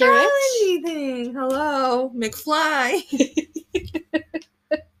accurate. Thing. Hello, McFly.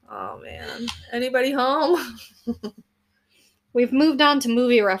 Oh, man. Anybody home? We've moved on to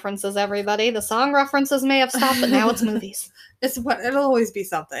movie references, everybody. The song references may have stopped, but now it's movies. It'll always be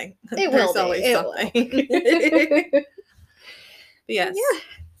something. There's always something. Yes.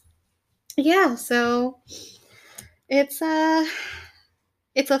 Yeah, so it's a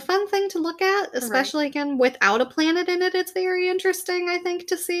fun thing to look at, especially again without a planet in it. It's very interesting, I think,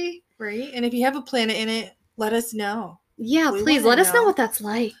 to see. Right, and if you have a planet in it, let us know. Yeah, please let us know what that's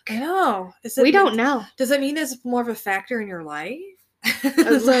like. I know. We don't know. Does that mean it's more of a factor in your life?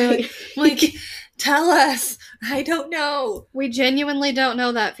 like, tell us. I don't know. We genuinely don't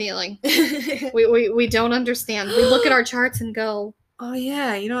know that feeling. we don't understand. We look at our charts and go, oh,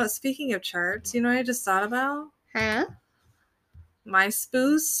 yeah. You know what? Speaking of charts, you know what I just thought about? Huh? My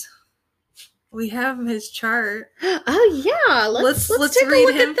spoos. We have his chart. Oh, yeah. Let's take read a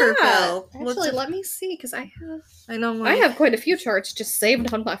look him at for that. Phil. Actually, let me see, because I know. I have quite a few charts just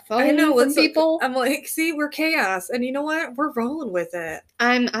saved on my phone. I know. From people. I'm like, see, we're chaos. And you know what? We're rolling with it.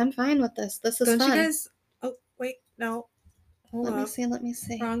 I'm fine with this. This is fun. Don't you guys... Oh, wait. No. Hold Let up. me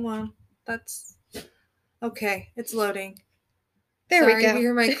see. Wrong one. That's... Okay. It's loading. There we go. Sorry if you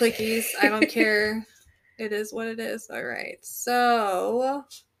hear my clickies. I don't care. It is what it is. All right. So...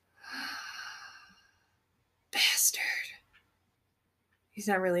 Bastard. He's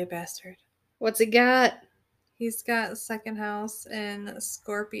not really a bastard. What's he got? He's got second house in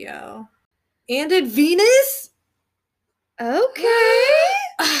Scorpio. And in Venus? Okay.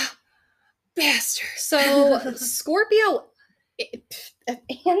 Bastard. So, Scorpio and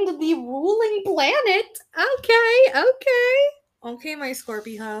the ruling planet. Okay. Okay, my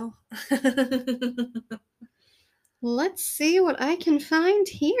Scorpio. Let's see what I can find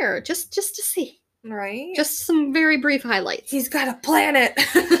here. Just to see. Right. Just some very brief highlights. He's got a planet.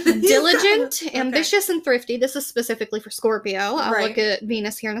 Diligent, ambitious, and thrifty. This is specifically for Scorpio. I'll look at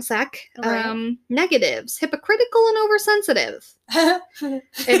Venus here in a sec. Right. Negatives. Hypocritical and oversensitive.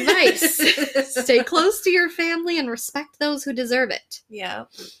 Advice. Stay close to your family and respect those who deserve it. Yeah,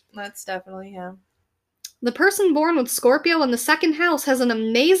 that's definitely him. The person born with Scorpio in the second house has an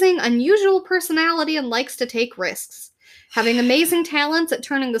amazing, unusual personality and likes to take risks. Having amazing talents at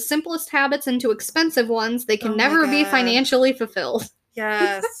turning the simplest habits into expensive ones, they can never be financially fulfilled.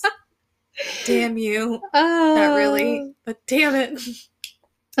 Yes. Damn you. Not really, but damn it.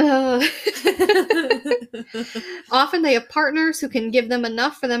 Often they have partners who can give them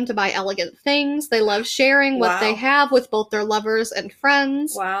enough for them to buy elegant things. They love sharing what they have with both their lovers and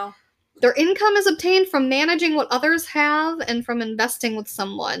friends. Wow. Their income is obtained from managing what others have and from investing with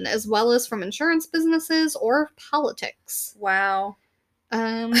someone, as well as from insurance businesses or politics. Wow.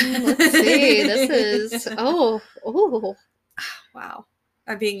 Let's see. This is... Oh. Wow.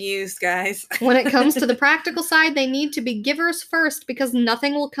 I'm being used, guys. When it comes to the practical side, they need to be givers first because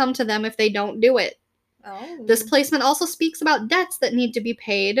nothing will come to them if they don't do it. Oh. This placement also speaks about debts that need to be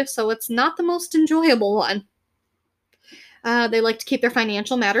paid, so it's not the most enjoyable one. They like to keep their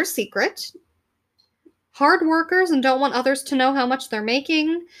financial matters secret. Hard workers and don't want others to know how much they're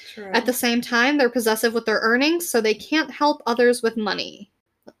making. True. At the same time, they're possessive with their earnings, so they can't help others with money.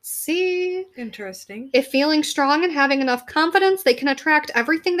 Let's see. Interesting. If feeling strong and having enough confidence, they can attract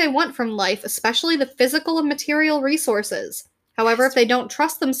everything they want from life, especially the physical and material resources. However, if they don't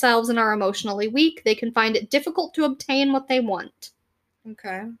trust themselves and are emotionally weak, they can find it difficult to obtain what they want.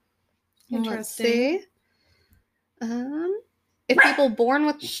 Okay. Let's Interesting. see. If people born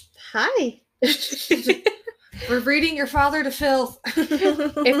with... Hi. We're reading your father to filth.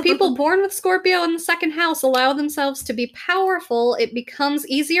 If people born with Scorpio in the second house allow themselves to be powerful, it becomes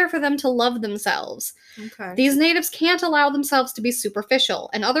easier for them to love themselves. Okay. These natives can't allow themselves to be superficial.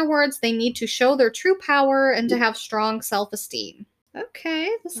 In other words, they need to show their true power and to have strong self-esteem.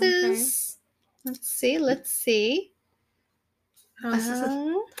 Okay, this is... Let's see. I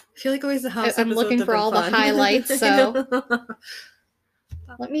feel like always the house. I'm looking for all the highlights, so...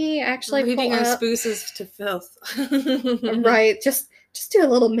 Let me actually reading pull our up. spooses to filth. Right, just do a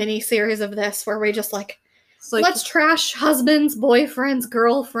little mini series of this where we just like let's trash husbands, boyfriends,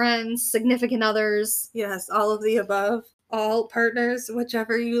 girlfriends, significant others. Yes, all of the above. All partners,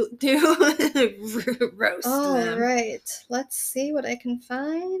 whichever you do, roast all them. All right, let's see what I can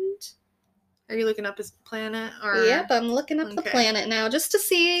find. Are you looking up his planet? Or... Yep, I'm looking up the planet now just to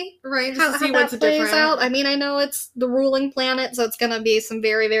see how that plays out. I mean, I know it's the ruling planet, so it's going to be some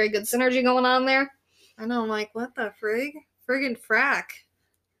very, very good synergy going on there. I know, I'm like, what the frig? Friggin' frack.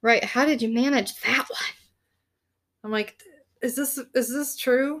 Right, how did you manage that one? I'm like, is this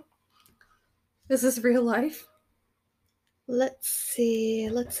true? Is this real life? Let's see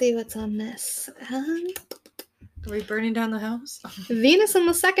what's on this. Are we burning down the house? Venus in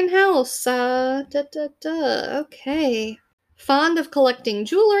the second house. Okay. Fond of collecting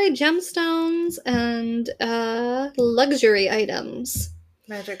jewelry, gemstones, and luxury items.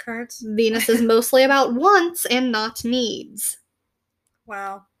 Magic cards. Venus is mostly about wants and not needs.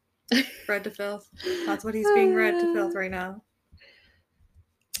 Wow. Read to filth. That's what he's being read to filth right now.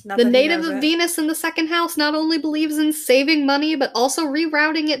 The native of Venus in the second house not only believes in saving money, but also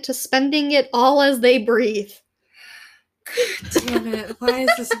rerouting it to spending it all as they breathe. Damn it. Why is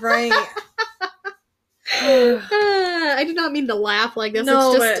this right? I did not mean to laugh like this.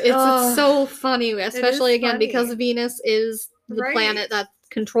 No, it's so funny, especially again funny. Because Venus is the planet that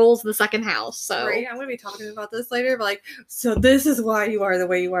controls the second house. So I'm going to be talking about this later, but like, so this is why you are the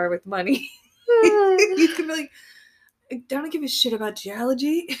way you are with money. He's going to be like, I don't give a shit about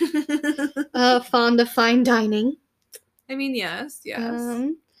geology. Fond of fine dining. I mean, yes.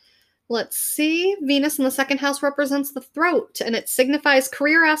 Let's see. Venus in the second house represents the throat, and it signifies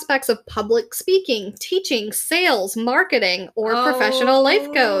career aspects of public speaking, teaching, sales, marketing, or professional life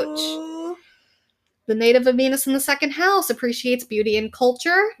coach. The native of Venus in the second house appreciates beauty and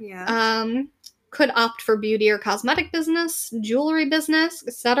culture. Yeah. Could opt for beauty or cosmetic business, jewelry business,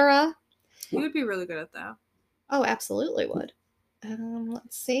 etc. You would be really good at that. Oh, absolutely would.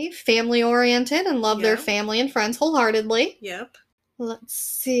 Let's see. Family oriented and love their family and friends wholeheartedly. Yep. Let's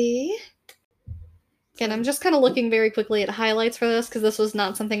see. Again, I'm just kind of looking very quickly at highlights for this because this was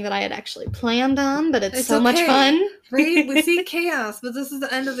not something that I had actually planned on, but it's so much fun. Right? We see chaos, but this is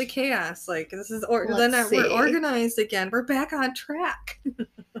the end of the chaos. Like, this is we're organized again. We're back on track.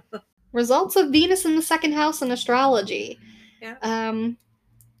 Results of Venus in the second house in astrology. Yeah.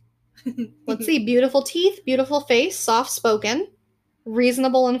 Let's see. Beautiful teeth, beautiful face, soft-spoken,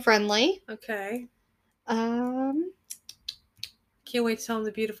 reasonable and friendly. Okay. Can't wait to tell him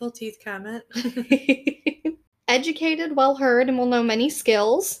the beautiful teeth comment. Educated, well heard, and will know many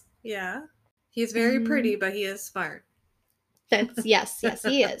skills. Yeah. He's very pretty, but he is smart. Yes,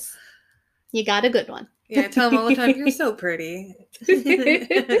 he is. You got a good one. Yeah, I tell him all the time, you're so pretty.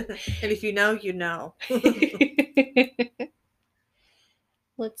 And if you know, you know.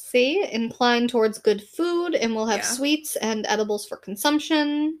 Let's see. Inclined towards good food and will have sweets and edibles for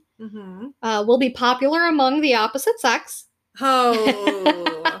consumption. Mm-hmm. Will be popular among the opposite sex.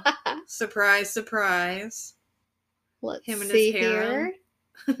 Oh, surprise, surprise. Let's see here.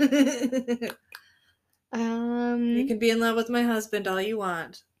 You can be in love with my husband all you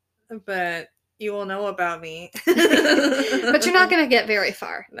want, but you will know about me. But you're not going to get very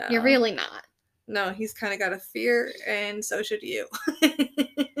far. No. You're really not. No, he's kind of got a fear, and so should you.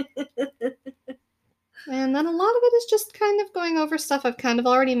 And then a lot of it is just kind of going over stuff I've kind of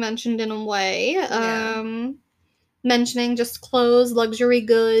already mentioned in a way. Yeah. Mentioning just clothes, luxury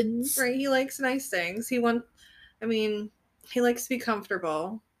goods. Right, he likes nice things. He likes to be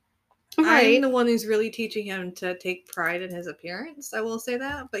comfortable. Right. I'm the one who's really teaching him to take pride in his appearance, I will say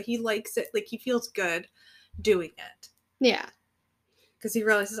that. But he likes it, like he feels good doing it. Yeah. Because he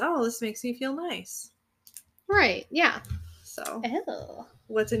realizes, oh, this makes me feel nice. Right. Yeah. So, Ew.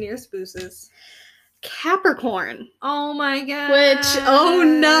 what's in your spooses? Capricorn. Oh my god. Which, oh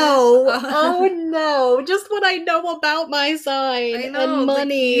no, just what I know about my sign I know, and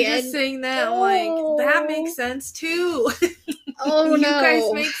money. you just saying that, I'm like, that makes sense too. Oh You no.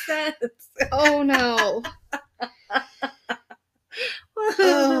 guys make sense. Oh no.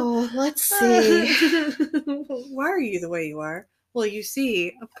 Oh, let's see. Why are you the way you are? Well, you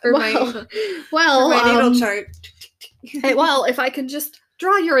see, Well, my natal chart. Well, if I can just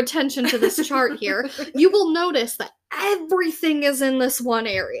draw your attention to this chart here, you will notice that everything is in this one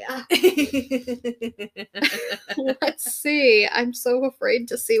area. Let's see. I'm so afraid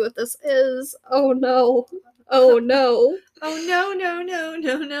to see what this is. Oh no. Oh no. Oh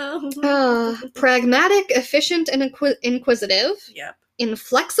no. Pragmatic, efficient, and inquisitive. Yep.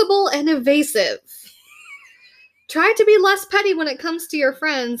 Inflexible and evasive. Try to be less petty when it comes to your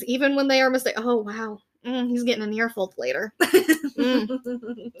friends, even when they are mistaken. Oh wow. He's getting an earful later.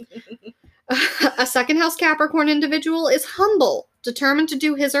 A second house Capricorn individual is humble, determined to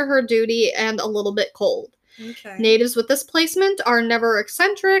do his or her duty, and a little bit cold. Okay. Natives with this placement are never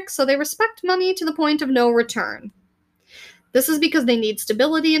eccentric, so they respect money to the point of no return. This is because they need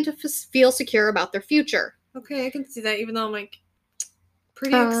stability and to feel secure about their future. Okay, I can see that, even though I'm like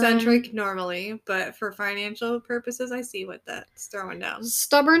pretty eccentric normally, but for financial purposes, I see what that's throwing down.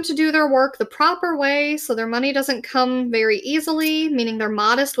 Stubborn to do their work the proper way, so their money doesn't come very easily, meaning they're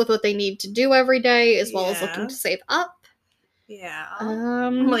modest with what they need to do every day, as well as looking to save up. Yeah.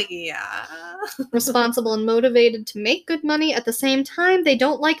 Yeah. Responsible and motivated to make good money. At the same time, they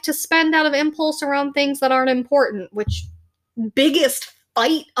don't like to spend out of impulse around things that aren't important, which biggest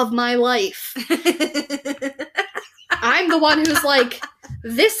fight of my life. I'm the one who's like,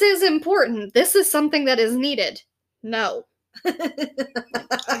 this is important. This is something that is needed. No.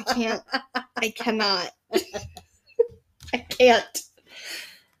 I can't. I cannot. I can't.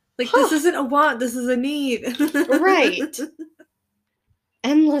 Like, this isn't a want, this is a need. Right.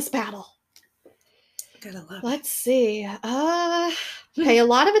 Endless battle. Gotta love Let's see. Pay a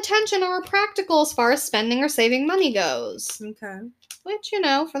lot of attention or are practical as far as spending or saving money goes. Okay. Which,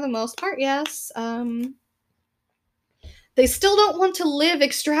 for the most part, yes. They still don't want to live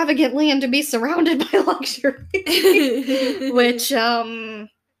extravagantly and to be surrounded by luxury. Which, I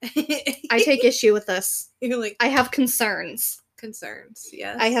take issue with this. You're like, I have concerns.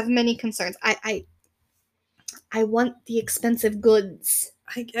 Yes. I have many concerns. I want the expensive goods.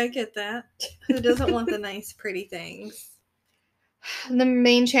 I get that. Who doesn't want the nice, pretty things? The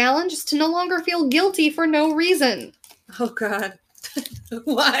main challenge is to no longer feel guilty for no reason. Oh, God.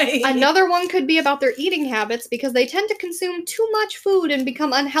 Why? Another one could be about their eating habits because they tend to consume too much food and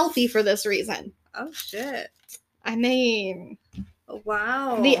become unhealthy for this reason. Oh, shit. I mean...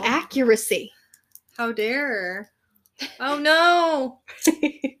 Wow. The accuracy. How dare. Oh, no.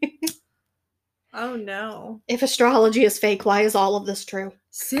 Oh, no. If astrology is fake, why is all of this true?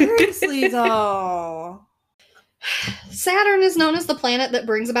 Seriously, though. Saturn is known as the planet that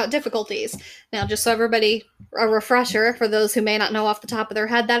brings about difficulties. Now, just so everybody, a refresher for those who may not know off the top of their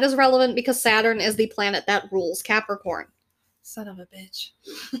head, that is relevant because Saturn is the planet that rules Capricorn. Son of a bitch.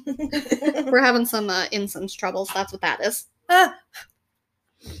 We're having some incense troubles, that's what that is.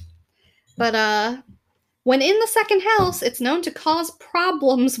 But, when in the second house, it's known to cause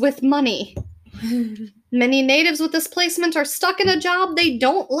problems with money. Many natives with this placement are stuck in a job they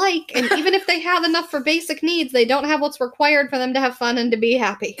don't like, and even if they have enough for basic needs, they don't have what's required for them to have fun and to be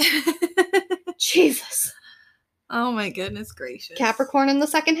happy. Jesus. Oh my goodness gracious. Capricorn in the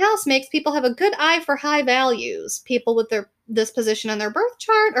second house makes people have a good eye for high values. People with this position on their birth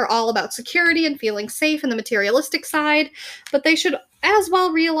chart are all about security and feeling safe in the materialistic side, but they should as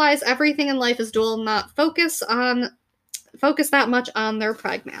well realize everything in life is dual and not focus that much on their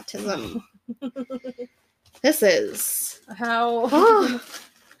pragmatism. This is how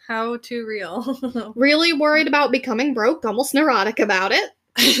too real. Really worried about becoming broke, almost neurotic about it.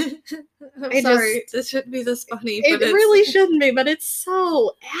 I'm sorry, this shouldn't be this funny. It really shouldn't be, but it's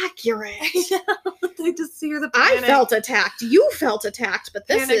so accurate. I just hear the panic. I felt attacked. You felt attacked, but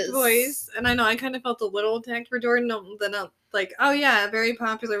this panic is voice, and I know I kind of felt a little attacked for Jordan. Then I'm like, oh yeah, very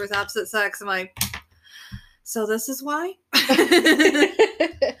popular with opposite sex. I'm like, so this is why.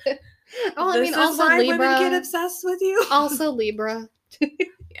 Oh, this is also why Libra. Women get obsessed with you. Also Libra.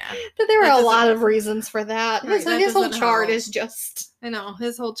 Yeah. But there are a lot of reasons for that. Right, His whole chart is just... I know.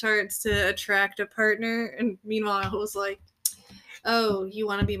 His whole chart's to attract a partner. And meanwhile, I was like, oh, you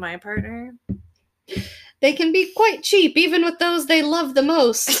want to be my partner? They can be quite cheap, even with those they love the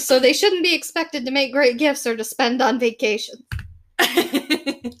most, so they shouldn't be expected to make great gifts or to spend on vacation.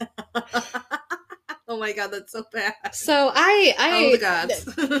 Oh my god, that's so bad. So Oh, the gods.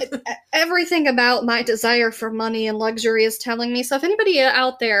 Everything about my desire for money and luxury is telling me, so if anybody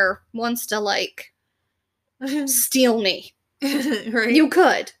out there wants to, like, steal me, Right? you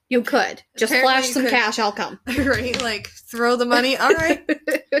could. Just Apparently flash you some could. cash, I'll come. Right? Like, throw the money. All right.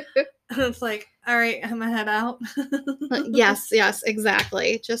 It's like, all right, I'm gonna head out. Yes,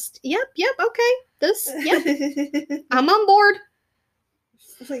 exactly. Just, yep, okay. I'm on board.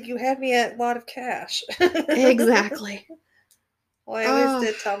 It's like, you had me at a lot of cash. Exactly. Well, I always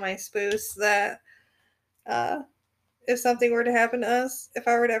did tell my spouse that if something were to happen to us, if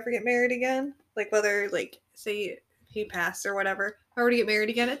I were to ever get married again, like whether, like, say he passed or whatever, if I were to get married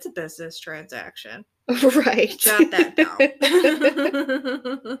again, it's a business transaction. Right. Jot that down.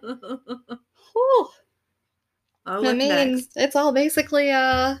 Oh, I mean, next? it's all basically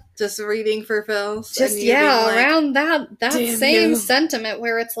Just reading for Phil's. just and you being like, around that "Damn same you." sentiment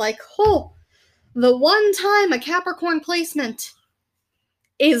where it's like, the one time a Capricorn placement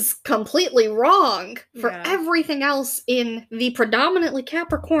is completely wrong for Yeah. everything else in the predominantly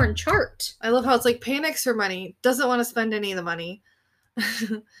Capricorn chart. I love how it's like panics for money, doesn't want to spend any of the money.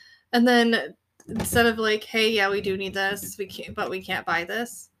 And then instead of like, hey, yeah, we do need this, we can't buy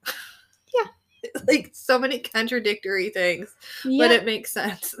this. Yeah. Like so many contradictory things, but it makes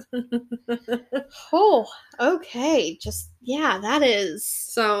sense. Okay. Just, that is.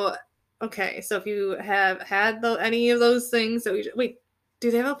 So, okay, so if you have had any of those things that wait,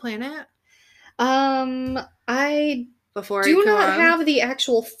 do they have a planet? I Before do not have the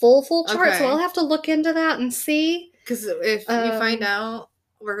actual full chart, Okay. so I'll have to look into that and see. Because if you find out,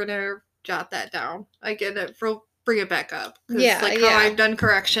 we're gonna jot that down. We'll bring it back up. Yeah, how I've done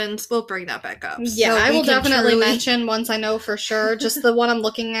corrections, we'll bring that back up. Yeah, So I we will can definitely truly- mention once I know for sure. Just the one I'm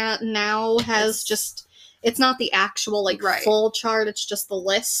looking at now has just, it's not the actual like Right. full chart, it's just the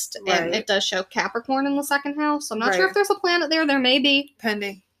list. And Right. it does show Capricorn in the second house. I'm not sure Right. if there's a planet there. There may be.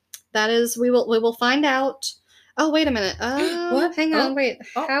 Pending. That is, we will find out. Oh, wait a minute. What? Hang on, Oh. wait.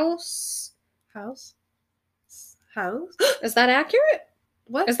 Oh. House? House? Is that accurate?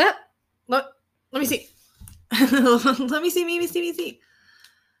 What? Is that? Let me see. Let me see.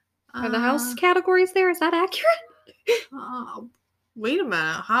 Are the house categories there? Is that accurate? Wait a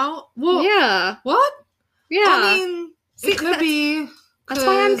minute. How? Well, Yeah. What? Yeah. I mean, See, it could be. That's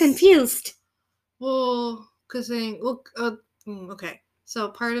why I'm confused. Well, okay. So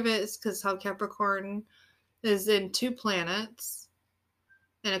part of it is because how Capricorn is in 2 planets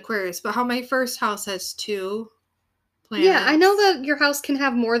in Aquarius, but how my first house has 2 planets. Yeah, I know that your house can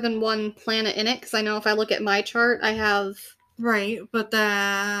have more than one planet in it, because I know if I look at my chart, I have... Right, but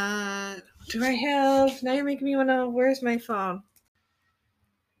that... Do I have... Now you're making me want to... Where's my phone?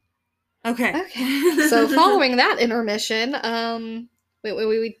 Okay. So following that intermission,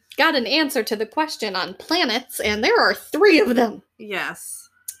 we got an answer to the question on planets, and there are 3 of them. Yes.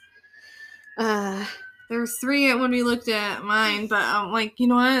 There's 3 when we looked at mine, but I'm like, you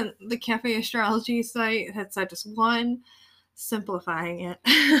know what? The Cafe Astrology site had said just 1, simplifying it.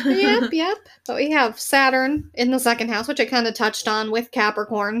 Yep. But we have Saturn in the second house, which I kind of touched on with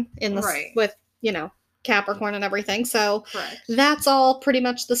Capricorn in the with Capricorn and everything. So Correct. That's all pretty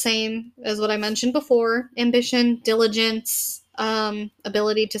much the same as what I mentioned before: ambition, diligence,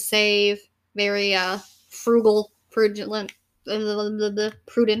 ability to save, very frugal, prudent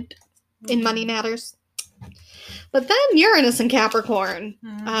in money matters. But then Uranus in Capricorn.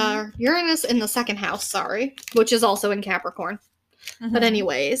 Uranus in the second house, sorry, which is also in Capricorn. But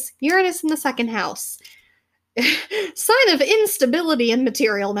anyways, Uranus in the second house. Sign of instability in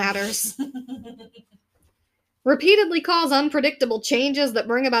material matters. Repeatedly cause unpredictable changes that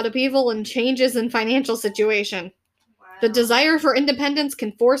bring about upheaval and changes in financial situation. Wow. The desire for independence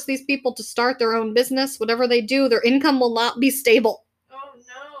can force these people to start their own business. Whatever they do, their income will not be stable. Oh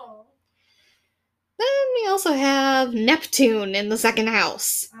no. Then we also have Neptune in the second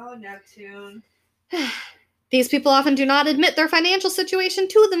house. Oh, Neptune. These people often do not admit their financial situation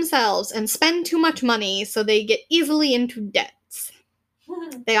to themselves and spend too much money, so they get easily into debts.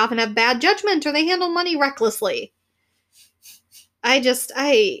 They often have bad judgment or they handle money recklessly. If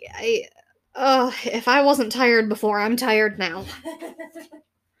I wasn't tired before, I'm tired now.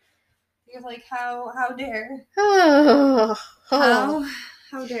 You're like, how dare?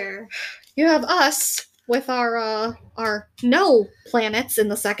 How dare? You have us with our no planets in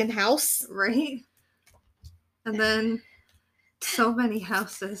the second house. Right? And then so many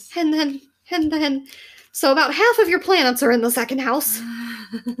houses. And then so about half of your planets are in the second house.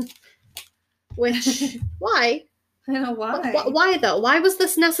 Which, why? I know why. Why though? Why was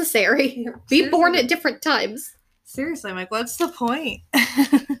this necessary? Be born at different times. Seriously, I'm like, what's the point?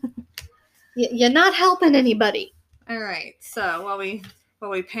 You're not helping anybody. All right. So while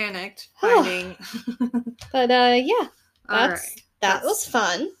we panicked finding, but yeah, that was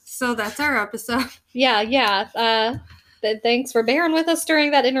fun. So that's our episode. Yeah. Thanks for bearing with us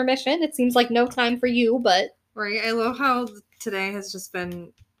during that intermission. It seems like no time for you, but right. I love how today has just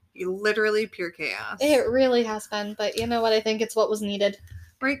been literally pure chaos. It really has been, but you know what? I think it's what was needed.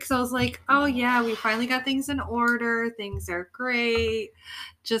 Right, because I was like, oh yeah, we finally got things in order. Things are great.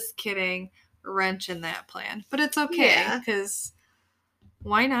 Just kidding. Wrench in that plan. But it's okay, because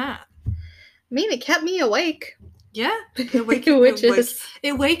why not? I mean, it kept me awake. Yeah. It waked you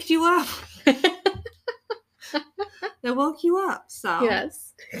up. It woke you up, so.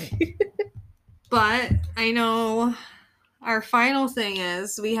 Yes. But I know our final thing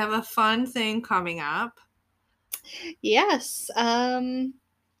is we have a fun thing coming up. Yes.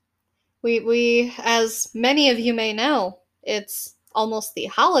 We as many of you may know, it's almost the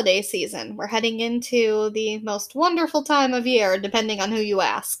holiday season. We're heading into the most wonderful time of year, depending on who you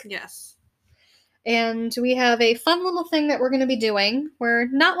ask. Yes. And we have a fun little thing that we're going to be doing. We're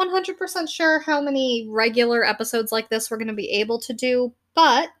not 100% sure how many regular episodes like this we're going to be able to do,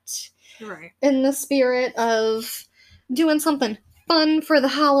 but in the spirit of doing something fun for the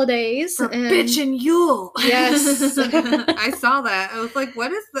holidays. For bitchin' Yule. Yes. I saw that. I was like, why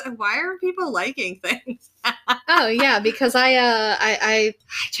are people liking things? Oh, yeah, because I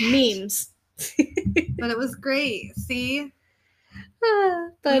memes. But it was great. See?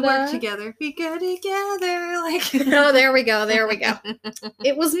 But, we work together. We go together. Like oh, there we go.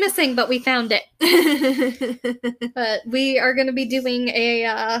 It was missing, but we found it. But we are going to be doing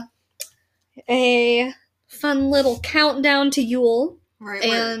a fun little countdown to Yule. Right.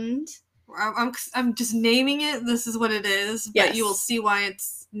 And I'm just naming it. This is what it is. But you will see why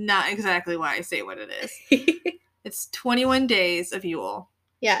it's not exactly why I say what it is. It's 21 days of Yule.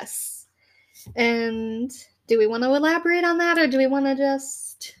 Yes. And do we want to elaborate on that, or do we want to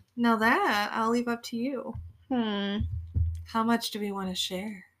just... Now that, I'll leave up to you. How much do we want to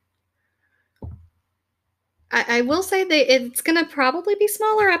share? I will say that it's going to probably be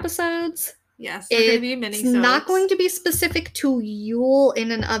smaller episodes. Yes, they're going to be mini-sodes. It's not going to be specific to Yule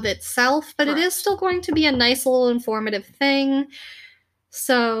in and of itself, but It is still going to be a nice little informative thing.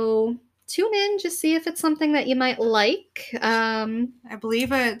 So tune in, just see if it's something that you might like. I believe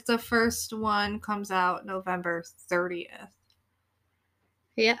the first one comes out November 30th.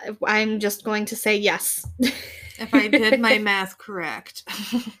 Yeah, I'm just going to say yes. If I did my math correct.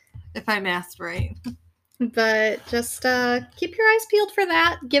 If I mathed right. But just keep your eyes peeled for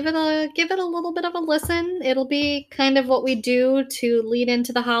that. Give it a little bit of a listen. It'll be kind of what we do to lead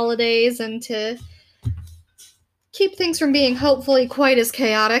into the holidays and to keep things from being hopefully quite as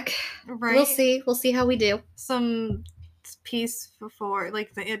chaotic. Right. We'll see how we do. Some peace before,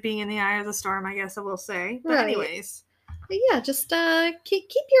 like it being in the eye of the storm, I guess I will say. But anyways. But yeah, just keep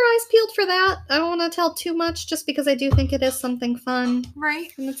your eyes peeled for that. I don't want to tell too much just because I do think it is something fun.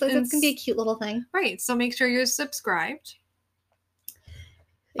 Right. And it's going to be a cute little thing. Right. So make sure you're subscribed.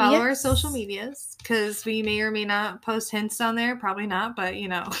 Follow our social medias, because we may or may not post hints on there. Probably not, but you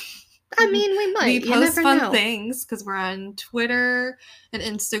know. I mean, we might. We post fun things because we're on Twitter and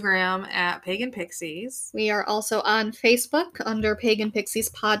Instagram at Pagan Pixies. We are also on Facebook under Pagan Pixies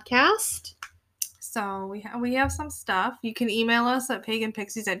Podcast. So we have some stuff. You can email us at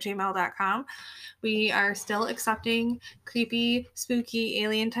paganpixies@gmail.com. We are still accepting creepy, spooky,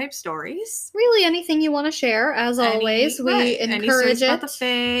 alien-type stories. Really, anything you want to share, as always. We encourage any stories about the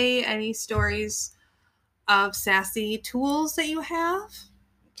Fae, any stories of sassy tools that you have.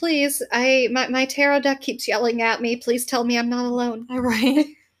 Please, my tarot deck keeps yelling at me. Please tell me I'm not alone. All right.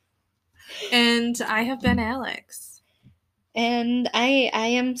 And I have been Alex. And I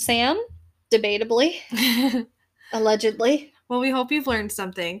am Sam. Debatably. Allegedly. Well, we hope you've learned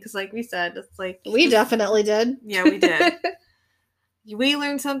something, because like we said, it's like... We definitely did. Yeah, we did. We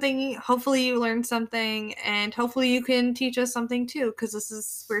learned something. Hopefully you learned something, and hopefully you can teach us something too,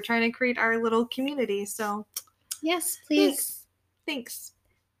 because we're trying to create our little community, so... Yes, please. Thanks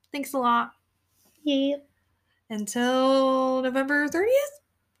a lot. Yeah. Until November 30th?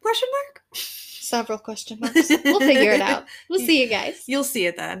 Question mark? Several question marks. We'll figure it out. We'll see you guys. You'll see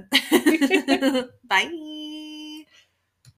it then. Bye.